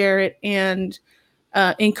to share it and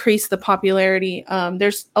increase the popularity?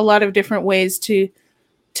 There's a lot of different ways to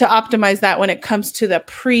optimize that when it comes to the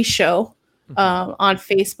pre-show on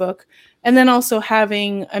Facebook. And then also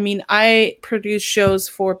I produce shows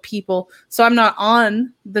for people, so I'm not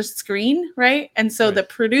on the screen, right? And so the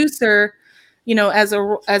producer, as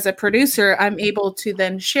a producer, I'm able to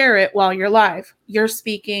then share it while you're live. You're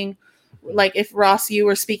speaking, like if Ross, you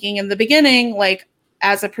were speaking in the beginning, like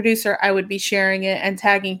as a producer, I would be sharing it and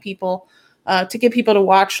tagging people to get people to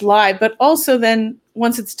watch live. But also then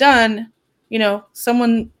once it's done,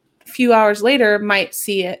 someone a few hours later might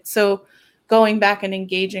see it. So going back and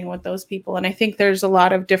engaging with those people. And I think there's a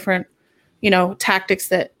lot of different, tactics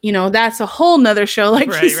that, that's a whole nother show, like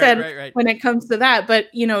you said, right. When it comes to that. But,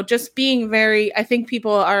 just being I think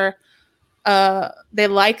people are, they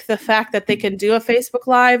like the fact that they can do a Facebook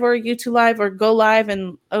Live or a YouTube Live or go live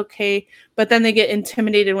and okay. But then they get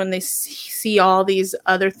intimidated when they see all these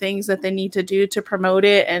other things that they need to do to promote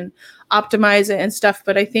it and optimize it and stuff.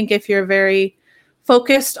 But I think if you're very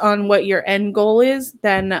focused on what your end goal is,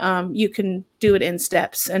 then you can do it in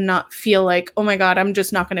steps and not feel like, oh my God, I'm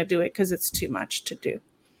just not going to do it because it's too much to do.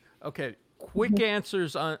 Okay. Quick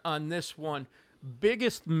answers on this one.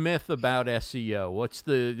 Biggest myth about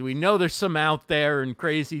SEO? We know there's some out there and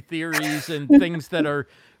crazy theories and things that are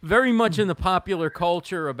very much in the popular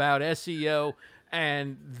culture about SEO,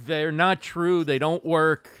 and they're not true. They don't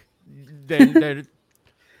work. They're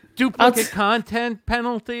duplicate content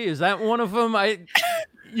penalty. Is that one of them?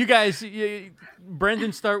 You guys,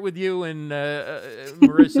 Brendan, start with you and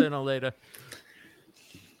Marissa and Aleda.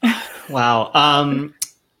 Wow.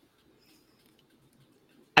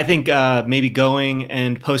 I think maybe going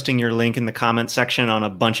and posting your link in the comment section on a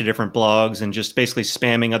bunch of different blogs and just basically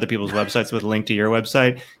spamming other people's websites with a link to your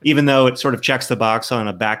website, even though it sort of checks the box on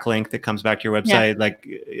a backlink that comes back to your website, like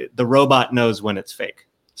the robot knows when it's fake.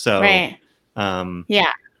 So, right.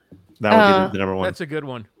 That would be the number one. That's a good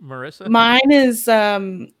one. Marissa? Mine is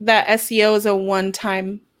that SEO is a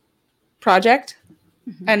one-time project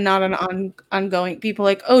and not an ongoing. People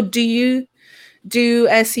like, oh, do you do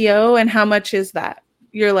SEO and how much is that?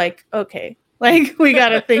 You're like, okay, like we got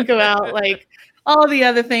to think about like all the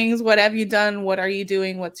other things. What have you done? What are you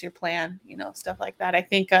doing? What's your plan? Stuff like that. I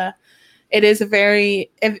think it is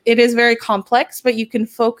very complex, but you can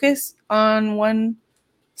focus on one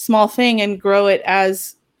small thing and grow it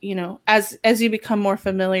as you become more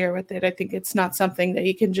familiar with it. I think it's not something that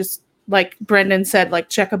you can just, like Brendan said, like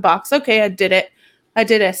check a box. Okay, I did it. I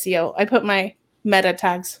did SEO. I put my meta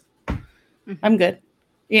tags. I'm good.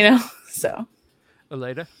 So.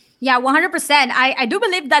 Aleda? Yeah, 100%. I do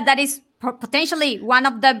believe that is potentially one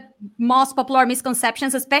of the most popular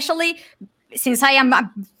misconceptions, especially since I am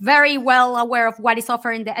very well aware of what is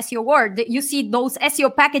offered in the SEO world. You see those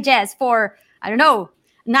SEO packages for, I don't know,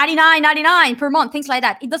 $99.99 per month, things like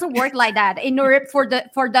that. It doesn't work like that. In order for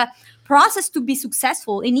the process to be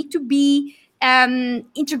successful, it needs to be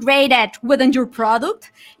integrated within your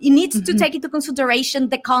product. It needs to take into consideration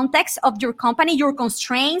the context of your company, your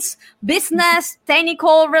constraints, business,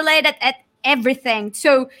 technical related, everything.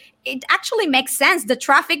 So it actually makes sense. The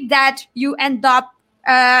traffic that you end up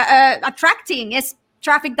attracting is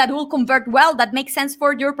traffic that will convert well, that makes sense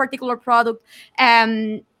for your particular product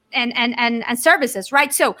and services,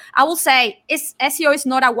 right? So I will say SEO is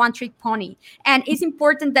not a one-trick pony, and it's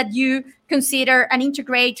important that you consider and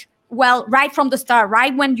integrate well right from the start,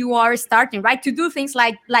 right when you are starting, right, to do things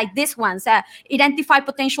like these ones. Identify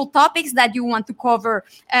potential topics that you want to cover,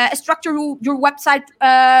 structure your website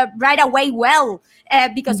right away well,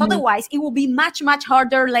 because otherwise it will be much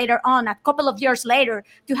harder later on, a couple of years later,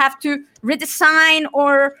 to have to redesign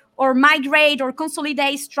or migrate or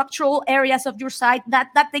consolidate structural areas of your site.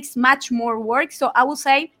 That takes much more work. So I will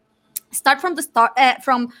say, start from the start,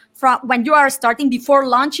 from when you are starting, before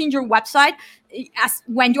launching your website. As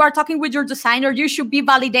when you are talking with your designer, you should be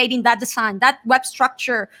validating that design, that web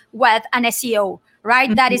structure with an SEO,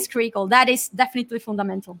 right? That is critical. That is definitely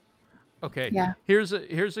fundamental. Okay. Yeah. Here's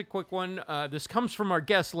a quick one. This comes from our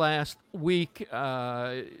guest last week,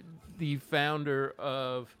 the founder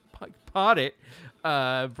of Podit,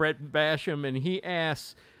 Brett Basham, and he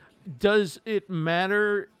asks, does it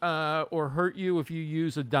matter or hurt you if you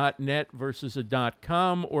use a .net versus a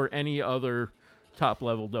 .com or any other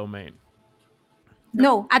top-level domain?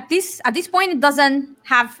 No, at this point, it doesn't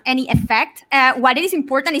have any effect. What is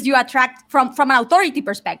important is you attract from an authority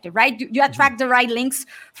perspective, right? You attract the right links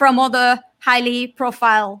from other highly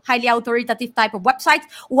profile, highly authoritative type of websites.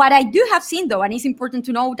 What I do have seen, though, and it's important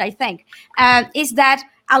to note, I think, is that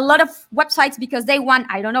a lot of websites, because they want,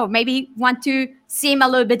 I don't know, maybe want to seem a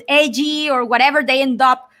little bit edgy or whatever, they end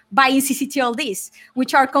up buying CCTLDs,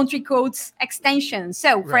 which are country codes extensions.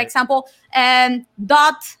 So, for example,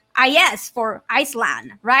 .is for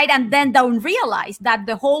Iceland, right? And then don't realize that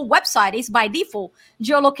the whole website is by default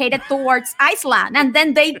geolocated towards Iceland. And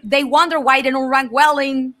then they wonder why they don't rank well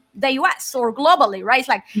in the US or globally, right? It's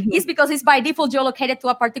like, it's because it's by default geolocated to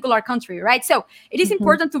a particular country, right? So it is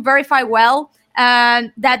important to verify well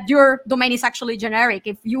that your domain is actually generic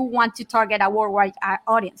if you want to target a worldwide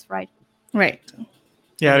audience, right? Right.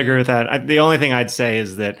 Yeah, I'd agree with that. The only thing I'd say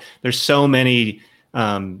is that there's so many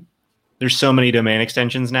domain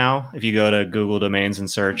extensions now. If you go to Google Domains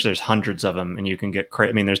and search, there's hundreds of them, and you can get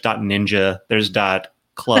I mean, there's .ninja, there's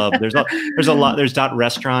 .club, there's a lot, there's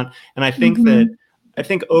 .restaurant, and I think that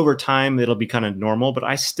over time it'll be kind of normal, but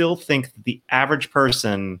I still think that the average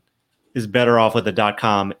person is better off with a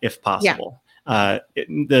 .com if possible.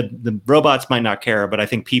 The robots might not care, but I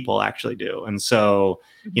think people actually do. And so,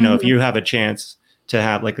 if you have a chance to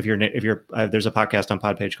have, like, if you're there's a podcast on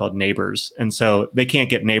Podpage called Neighbors, and so they can't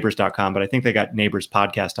get neighbors.com, but I think they got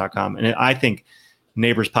neighborspodcast.com, and I think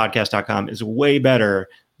neighborspodcast.com is way better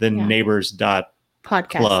than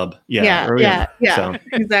neighbors.club. Yeah. So.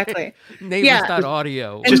 Exactly.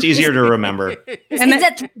 Neighbors.audio. Just easier to remember. And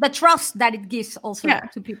the trust that it gives also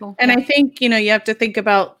to people. And I think, you have to think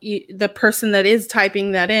about the person that is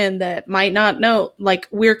typing that in that might not know, like,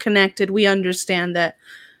 we're connected. We understand that,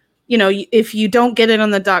 if you don't get it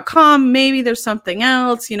on the .com, maybe there's something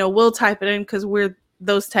else, we'll type it in because we're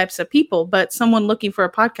those types of people. But someone looking for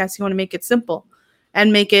a podcast, you want to make it simple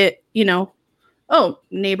and make it,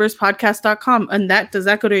 neighborspodcast.com. And does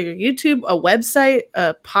that go to your YouTube, a website,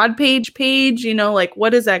 a Podpage page, like,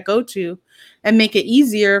 what does that go to? And make it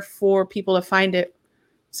easier for people to find it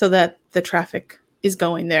so that the traffic is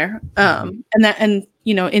going there. And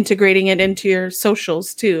integrating it into your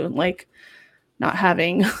socials too, like not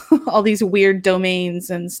having all these weird domains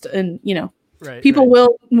and people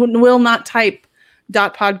will not type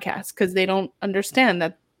 .podcast because they don't understand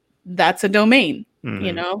that that's a domain,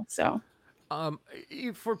 so.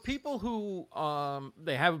 For people who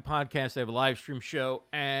they have a podcast, they have a live stream show,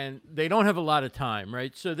 and they don't have a lot of time,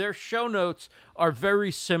 right? So their show notes are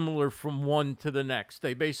very similar from one to the next.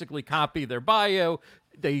 They basically copy their bio,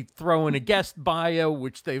 they throw in a guest bio,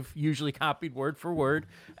 which they've usually copied word for word,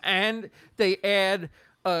 and they add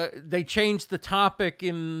they change the topic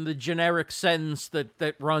in the generic sentence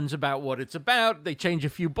that runs about what it's about. They change a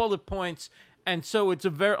few bullet points, and so it's a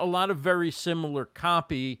lot of very similar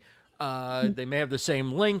copy. They may have the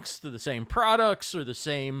same links to the same products or the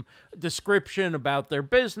same description about their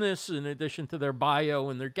business in addition to their bio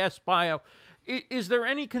and their guest bio. Is there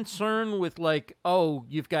any concern with, like,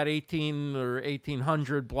 you've got 18 or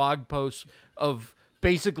 1,800 blog posts of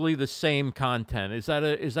basically the same content? Is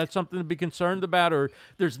that something to be concerned about, or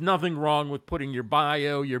there's nothing wrong with putting your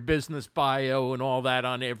bio, your business bio, and all that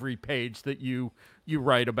on every page that you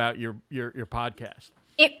write about your podcast?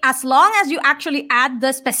 As long as you actually add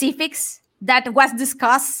the specifics that was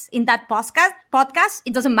discussed in that podcast,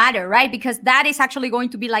 it doesn't matter, right? Because that is actually going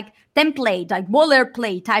to be like template, like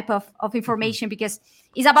boilerplate type of information, because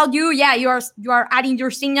it's about you. Yeah, you are adding your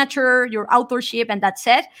signature, your authorship, and that's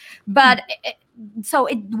it. But so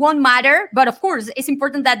it won't matter. But of course, it's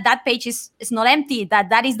important that that page is not empty,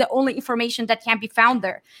 that is the only information that can be found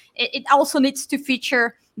there. It also needs to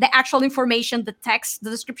feature the actual information, the text, the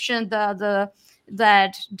description, the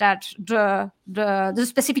the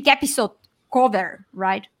specific episode cover,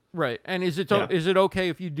 right? Right. And is it okay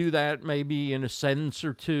if you do that maybe in a sentence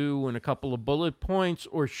or two and a couple of bullet points,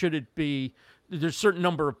 or should it be there's a certain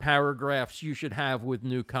number of paragraphs you should have with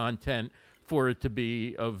new content for it to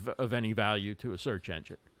be of any value to a search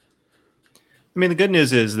engine? I mean, the good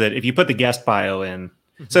news is that if you put the guest bio in,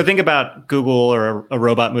 so think about Google or a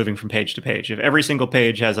robot moving from page to page. If every single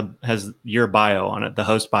page has your bio on it, the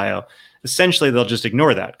host bio, essentially they'll just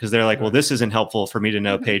ignore that because they're like, well, this isn't helpful for me to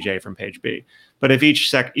know page A from page B. But if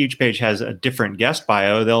each page has a different guest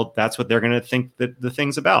bio, that's what they're going to think that the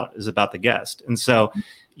thing's about is about the guest. And so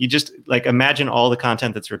you just like imagine all the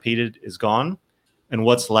content that's repeated is gone, and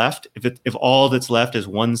what's left. If all that's left is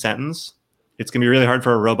one sentence, it's going to be really hard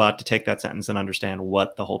for a robot to take that sentence and understand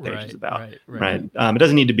what the whole page is about. Right. It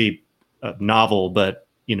doesn't need to be a novel, but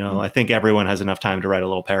I think everyone has enough time to write a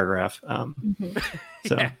little paragraph.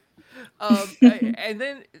 So, and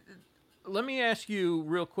then let me ask you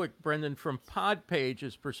real quick, Brendan, from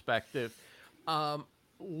Podpage's perspective,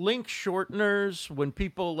 link shorteners, when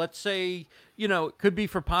people, let's say, it could be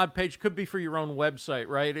for Podpage, could be for your own website,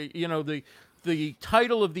 right? The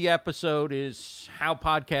title of the episode is how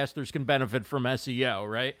podcasters can benefit from SEO,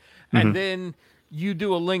 right? And then you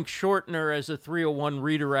do a link shortener as a 301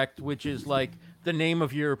 redirect, which is like the name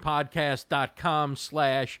of your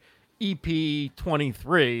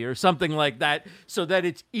podcast.com/EP23 or something like that, so that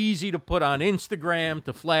it's easy to put on Instagram,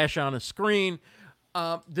 to flash on a screen.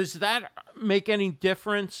 Does that make any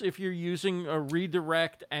difference if you're using a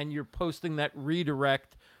redirect and you're posting that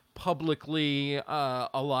redirect publicly a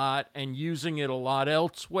lot and using it a lot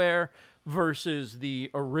elsewhere versus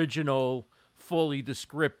the original fully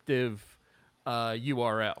descriptive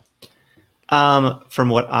URL? From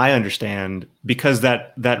what I understand, because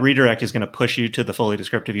that redirect is going to push you to the fully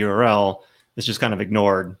descriptive URL, it's just kind of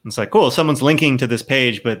ignored. It's like, cool, someone's linking to this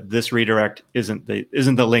page, but this redirect isn't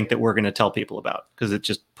the link that we're going to tell people about because it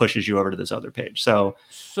just pushes you over to this other page. So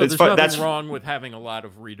there's nothing wrong with having a lot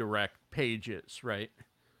of redirect pages, right?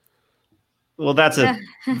 Well, that's a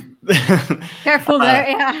careful there.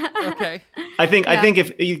 Yeah. Okay. I think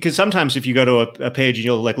because sometimes if you go to a page and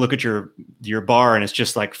you'll like look at your bar and it's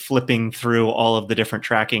just like flipping through all of the different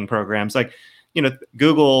tracking programs. Like,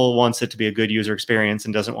 Google wants it to be a good user experience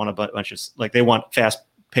and doesn't want a bunch of like they want fast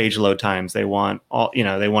page load times. They want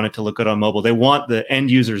they want it to look good on mobile. They want the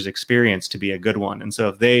end user's experience to be a good one. And so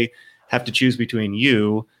if they have to choose between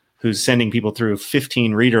you, who's sending people through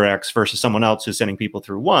 15 redirects versus someone else who's sending people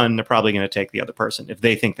through one, they're probably going to take the other person if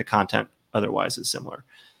they think the content otherwise is similar.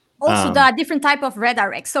 Also, the different type of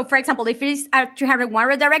redirects. So, for example, if it is a 301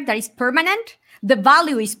 redirect that is permanent, the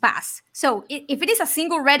value is passed. So, if it is a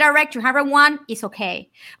single redirect, 301 is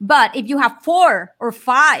okay. But if you have 4 or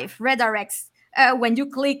 5 redirects when you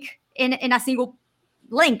click in a single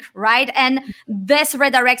link, right? And these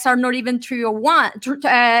redirects are not even 301,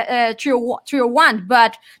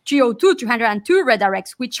 but 302, 302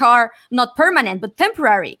 redirects, which are not permanent, but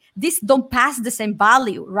temporary. These don't pass the same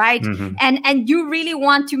value, right? And you really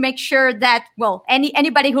want to make sure that, well,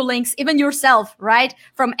 anybody who links, even yourself, right,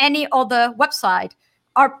 from any other website,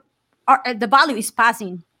 the value is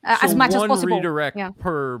passing as much as possible. One redirect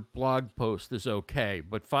per blog post is okay,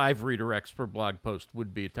 but 5 redirects per blog post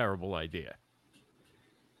would be a terrible idea.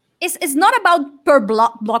 It's not about per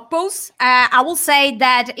blog post. I will say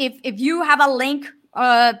that if you have a link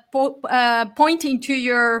pointing to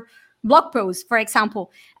your blog post, for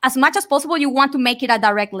example, as much as possible, you want to make it a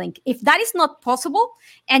direct link. If that is not possible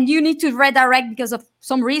and you need to redirect because of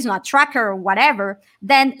some reason, a tracker or whatever,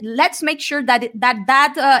 then let's make sure that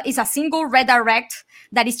that is a single redirect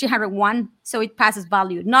that is 301, so it passes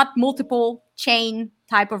value, not multiple chain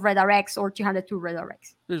type of redirects or 202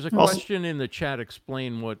 redirects. There's a question in the chat.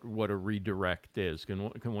 Explain what a redirect is. Can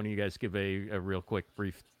one of you guys give a real quick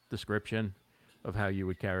brief description of how you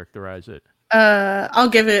would characterize it? I'll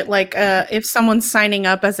give it like if someone's signing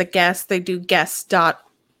up as a guest, they do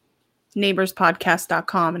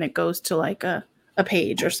guest.neighborspodcast.com and it goes to like a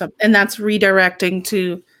page or something, and that's redirecting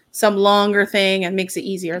to some longer thing and makes it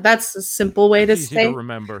easier. That's a simple way to say. Easy to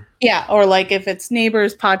remember. Yeah, or like if it's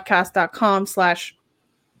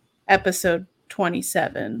neighborspodcast.com/episode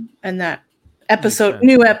 27 and that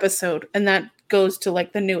new episode, and that goes to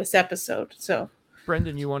like the newest episode. So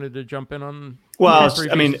Brendan, you wanted to jump in on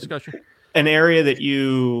discussion? An area that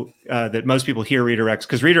that most people hear redirects,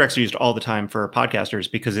 because redirects are used all the time for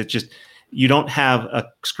podcasters because it's just you don't have a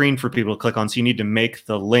screen for people to click on, so you need to make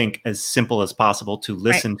the link as simple as possible to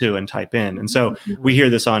listen to and type in. And so we hear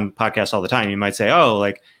this on podcasts all the time. You might say, oh,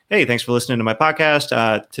 like, hey, thanks for listening to my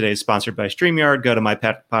podcast. Today's sponsored by StreamYard. Go to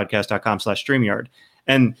mypodcast.com/StreamYard.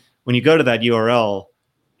 And when you go to that URL,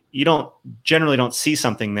 you generally don't see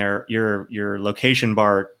something there. Your location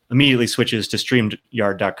bar immediately switches to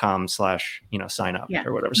streamyard.com/sign up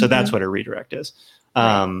or whatever. So that's what a redirect is.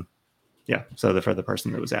 Right. Yeah. So for the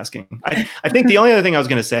person that was asking, I think the only other thing I was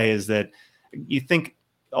going to say is that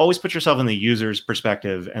always put yourself in the user's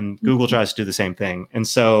perspective, and Google tries to do the same thing. And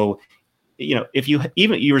so, if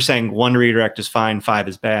you were saying 1 redirect is fine, 5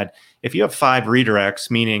 is bad. If you have 5 redirects,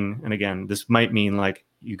 meaning, and again, this might mean like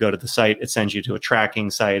you go to the site, it sends you to a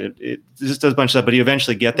tracking site. It just does a bunch of stuff, but you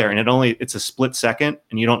eventually get there, and it's a split second,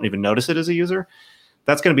 and you don't even notice it as a user.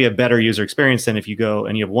 That's going to be a better user experience than if you go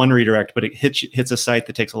and you have 1 redirect, but it hits a site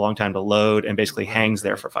that takes a long time to load and basically hangs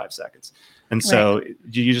there for 5 seconds. And so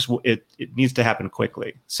it needs to happen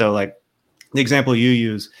quickly. So like the example you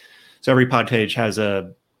use, so every pod page has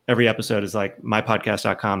every episode is like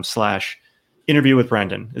mypodcast.com/interview with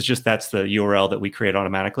Brendan. It's just, that's the URL that we create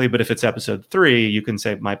automatically. But if it's episode 3, you can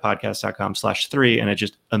say mypodcast.com/3, and it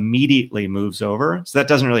just immediately moves over. So that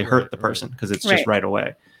doesn't really hurt the person because it's just right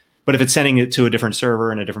away. But if it's sending it to a different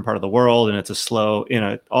server in a different part of the world, and it's a slow,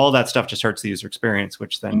 all that stuff just hurts the user experience,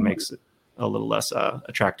 which then makes it a little less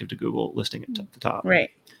attractive to Google listing it at the top.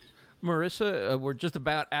 Right. Marissa, we're just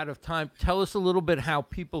about out of time. Tell us a little bit how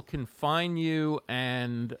people can find you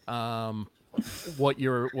and what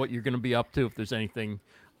you're going to be up to, if there's anything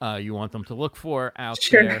you want them to look for out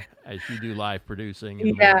there as you do live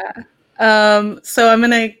producing. And so I'm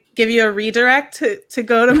going to give you a redirect to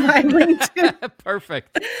go to my LinkedIn.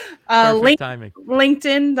 Perfect timing.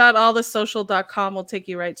 LinkedIn.allthesocial.com will take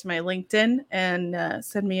you right to my LinkedIn and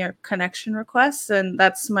send me your connection requests. And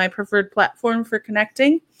that's my preferred platform for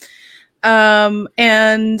connecting.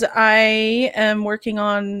 And I am working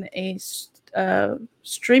on a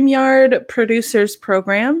StreamYard producers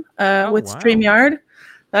program with StreamYard.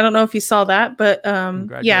 I don't know if you saw that, but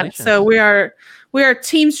so we are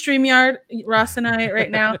Team StreamYard, Ross and I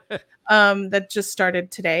right now. That just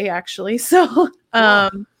started today, actually. So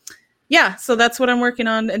so that's what I'm working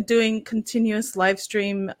on, and doing continuous live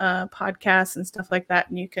stream podcasts and stuff like that.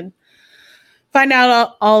 And you can find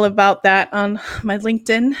out all about that on my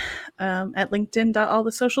LinkedIn at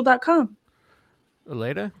linkedin.allthesocial.com.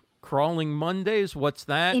 Aleda, Crawling Mondays, what's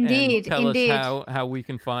that? Indeed, and tell us how we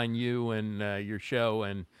can find you and your show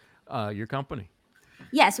and your company.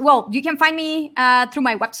 Yes, well, you can find me through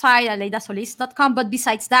my website, aledasolis.com. But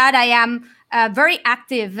besides that, I am very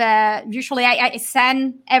active. Usually I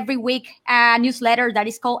send every week a newsletter that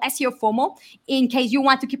is called SEO FOMO, in case you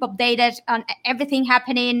want to keep updated on everything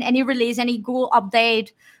happening, any release, any Google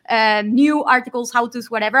update, new articles, how-tos,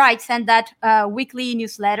 whatever. I send that weekly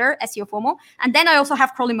newsletter, SEO FOMO. And then I also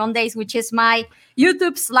have Crawling Mondays, which is my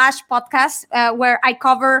YouTube/podcast, where I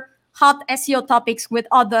cover hot SEO topics with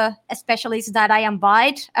other specialists that I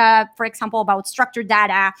invite, for example, about structured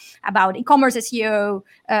data, about e-commerce SEO,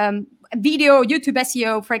 video, YouTube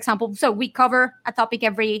SEO, for example. So we cover a topic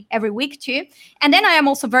every week too. And then I am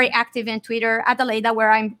also very active in Twitter at Aleda, where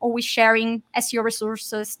I'm always sharing SEO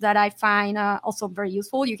resources that I find also very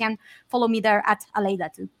useful. You can follow me there at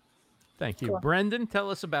Aleda too. Thank you. Cool. Brendan, tell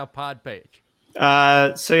us about Podpage.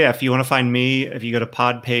 If you want to find me, if you go to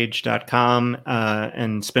podpage.com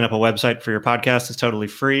and spin up a website for your podcast, it's totally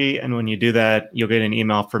free. And when you do that, you'll get an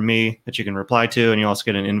email from me that you can reply to. And you also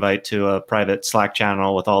get an invite to a private Slack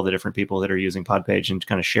channel with all the different people that are using Podpage and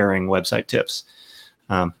kind of sharing website tips.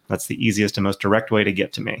 That's the easiest and most direct way to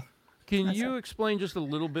get to me. Can you explain just a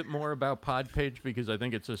little bit more about Podpage? Because I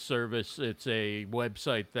think it's a service, it's a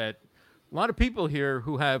website that a lot of people here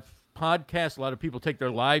who have podcasts, a lot of people take their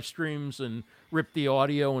live streams and rip the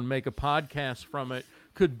audio and make a podcast from it,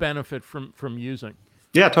 could benefit from using.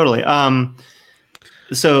 Yeah, totally.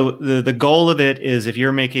 So the goal of it is, if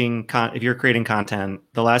you're if you're creating content,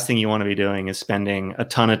 the last thing you want to be doing is spending a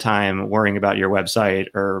ton of time worrying about your website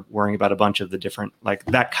or worrying about a bunch of the different, like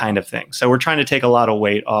that kind of thing. So we're trying to take a lot of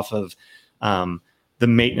weight off of the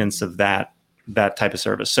maintenance of that type of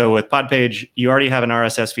service. So with Podpage, you already have an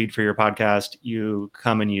RSS feed for your podcast. You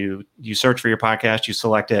come and you search for your podcast, you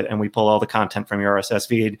select it, and we pull all the content from your RSS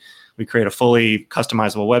feed. We create a fully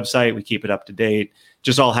customizable website. We keep it up to date.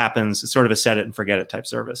 Just all happens. It's sort of a set it and forget it type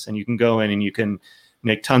service. And you can go in and you can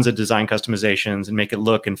make tons of design customizations and make it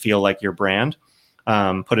look and feel like your brand.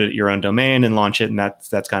 Put it at your own domain and launch it. And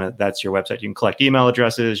that's your website. You can collect email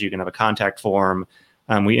addresses. You can have a contact form.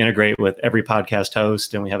 We integrate with every podcast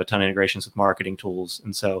host, and we have a ton of integrations with marketing tools.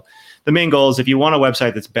 And so the main goal is, if you want a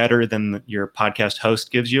website that's better than your podcast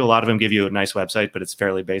host gives you, a lot of them give you a nice website, but it's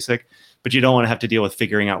fairly basic. But you don't want to have to deal with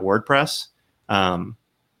figuring out WordPress.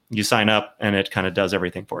 You sign up and it kind of does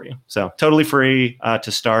everything for you. So totally free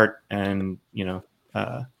to start, and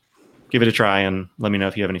give it a try and let me know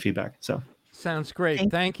if you have any feedback. So sounds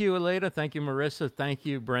great. Thank you, Aleda. Thank you, Marissa. Thank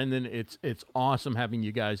you, Brendan. It's awesome having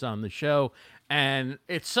you guys on the show, and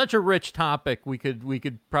it's such a rich topic. We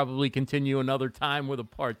could probably continue another time with a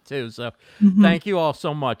part 2. So thank you all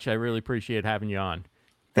so much. I really appreciate having you on.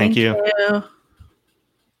 Thank you.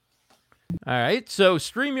 All right. So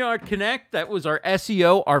StreamYard Connect, that was our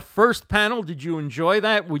SEO, our first panel. Did you enjoy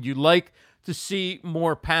that? Would you like to see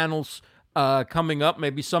more panels coming up?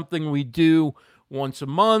 Maybe something we do once a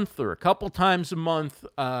month or a couple times a month.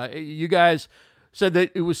 You guys said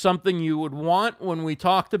that it was something you would want when we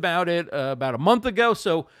talked about it about a month ago.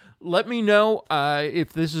 So let me know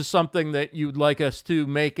if this is something that you'd like us to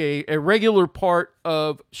make a regular part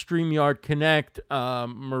of StreamYard Connect.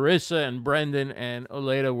 Marissa and Brendan and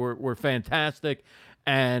Aleda were fantastic,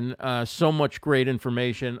 and so much great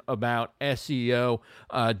information about SEO.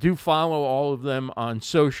 Do follow all of them on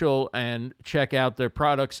social and check out their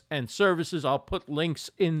products and services. I'll put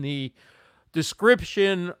links in the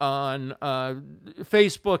description on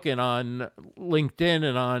Facebook and on LinkedIn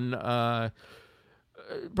and on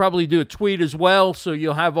probably do a tweet as well, so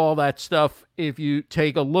you'll have all that stuff if you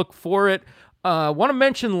take a look for it. I want to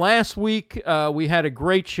mention last week we had a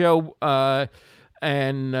great show,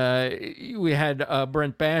 and we had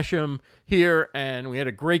Brent Basham here, and we had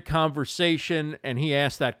a great conversation, and he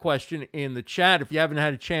asked that question in the chat. If you haven't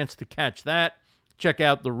had a chance to catch that, check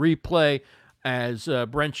out the replay, as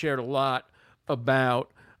Brent shared a lot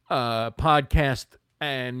about podcast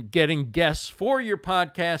and getting guests for your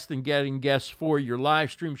podcast and getting guests for your live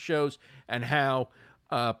stream shows, and how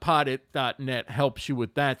podit.net helps you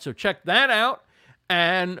with that. So check that out,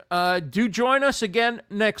 and do join us again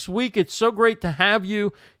next week. It's so great to have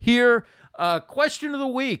you here. Question of the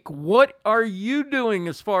week: what are you doing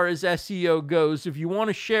as far as SEO goes? If you want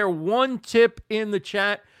to share one tip in the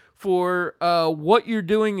chat for what you're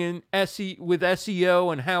doing in with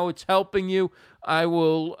SEO and how it's helping you, I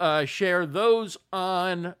will share those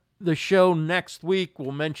on the show next week.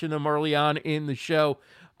 We'll mention them early on in the show,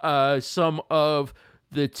 some of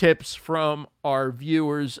the tips from our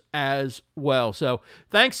viewers as well. So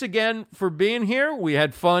thanks again for being here. We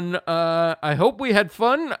had fun. I hope we had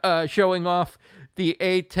fun showing off the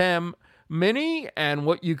ATEM Mini and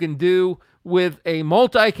what you can do with a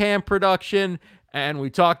multicam production. And we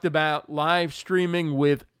talked about live streaming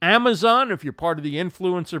with Amazon. If you're part of the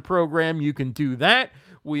influencer program, you can do that.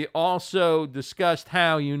 We also discussed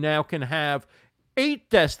how you now can have 8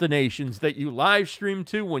 destinations that you live stream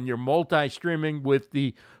to when you're multi-streaming with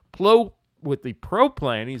the Pro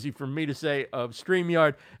plan, easy for me to say, of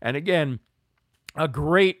StreamYard. And again, a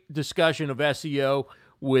great discussion of SEO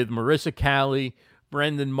with Marissa Calley,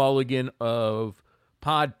 Brendan Mulligan of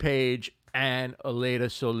Podpage, and Aleda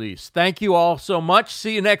Solis. Thank you all so much.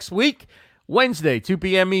 See you next week, Wednesday, 2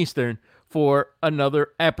 p.m. Eastern, for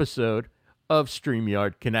another episode of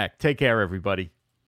StreamYard Connect. Take care, everybody.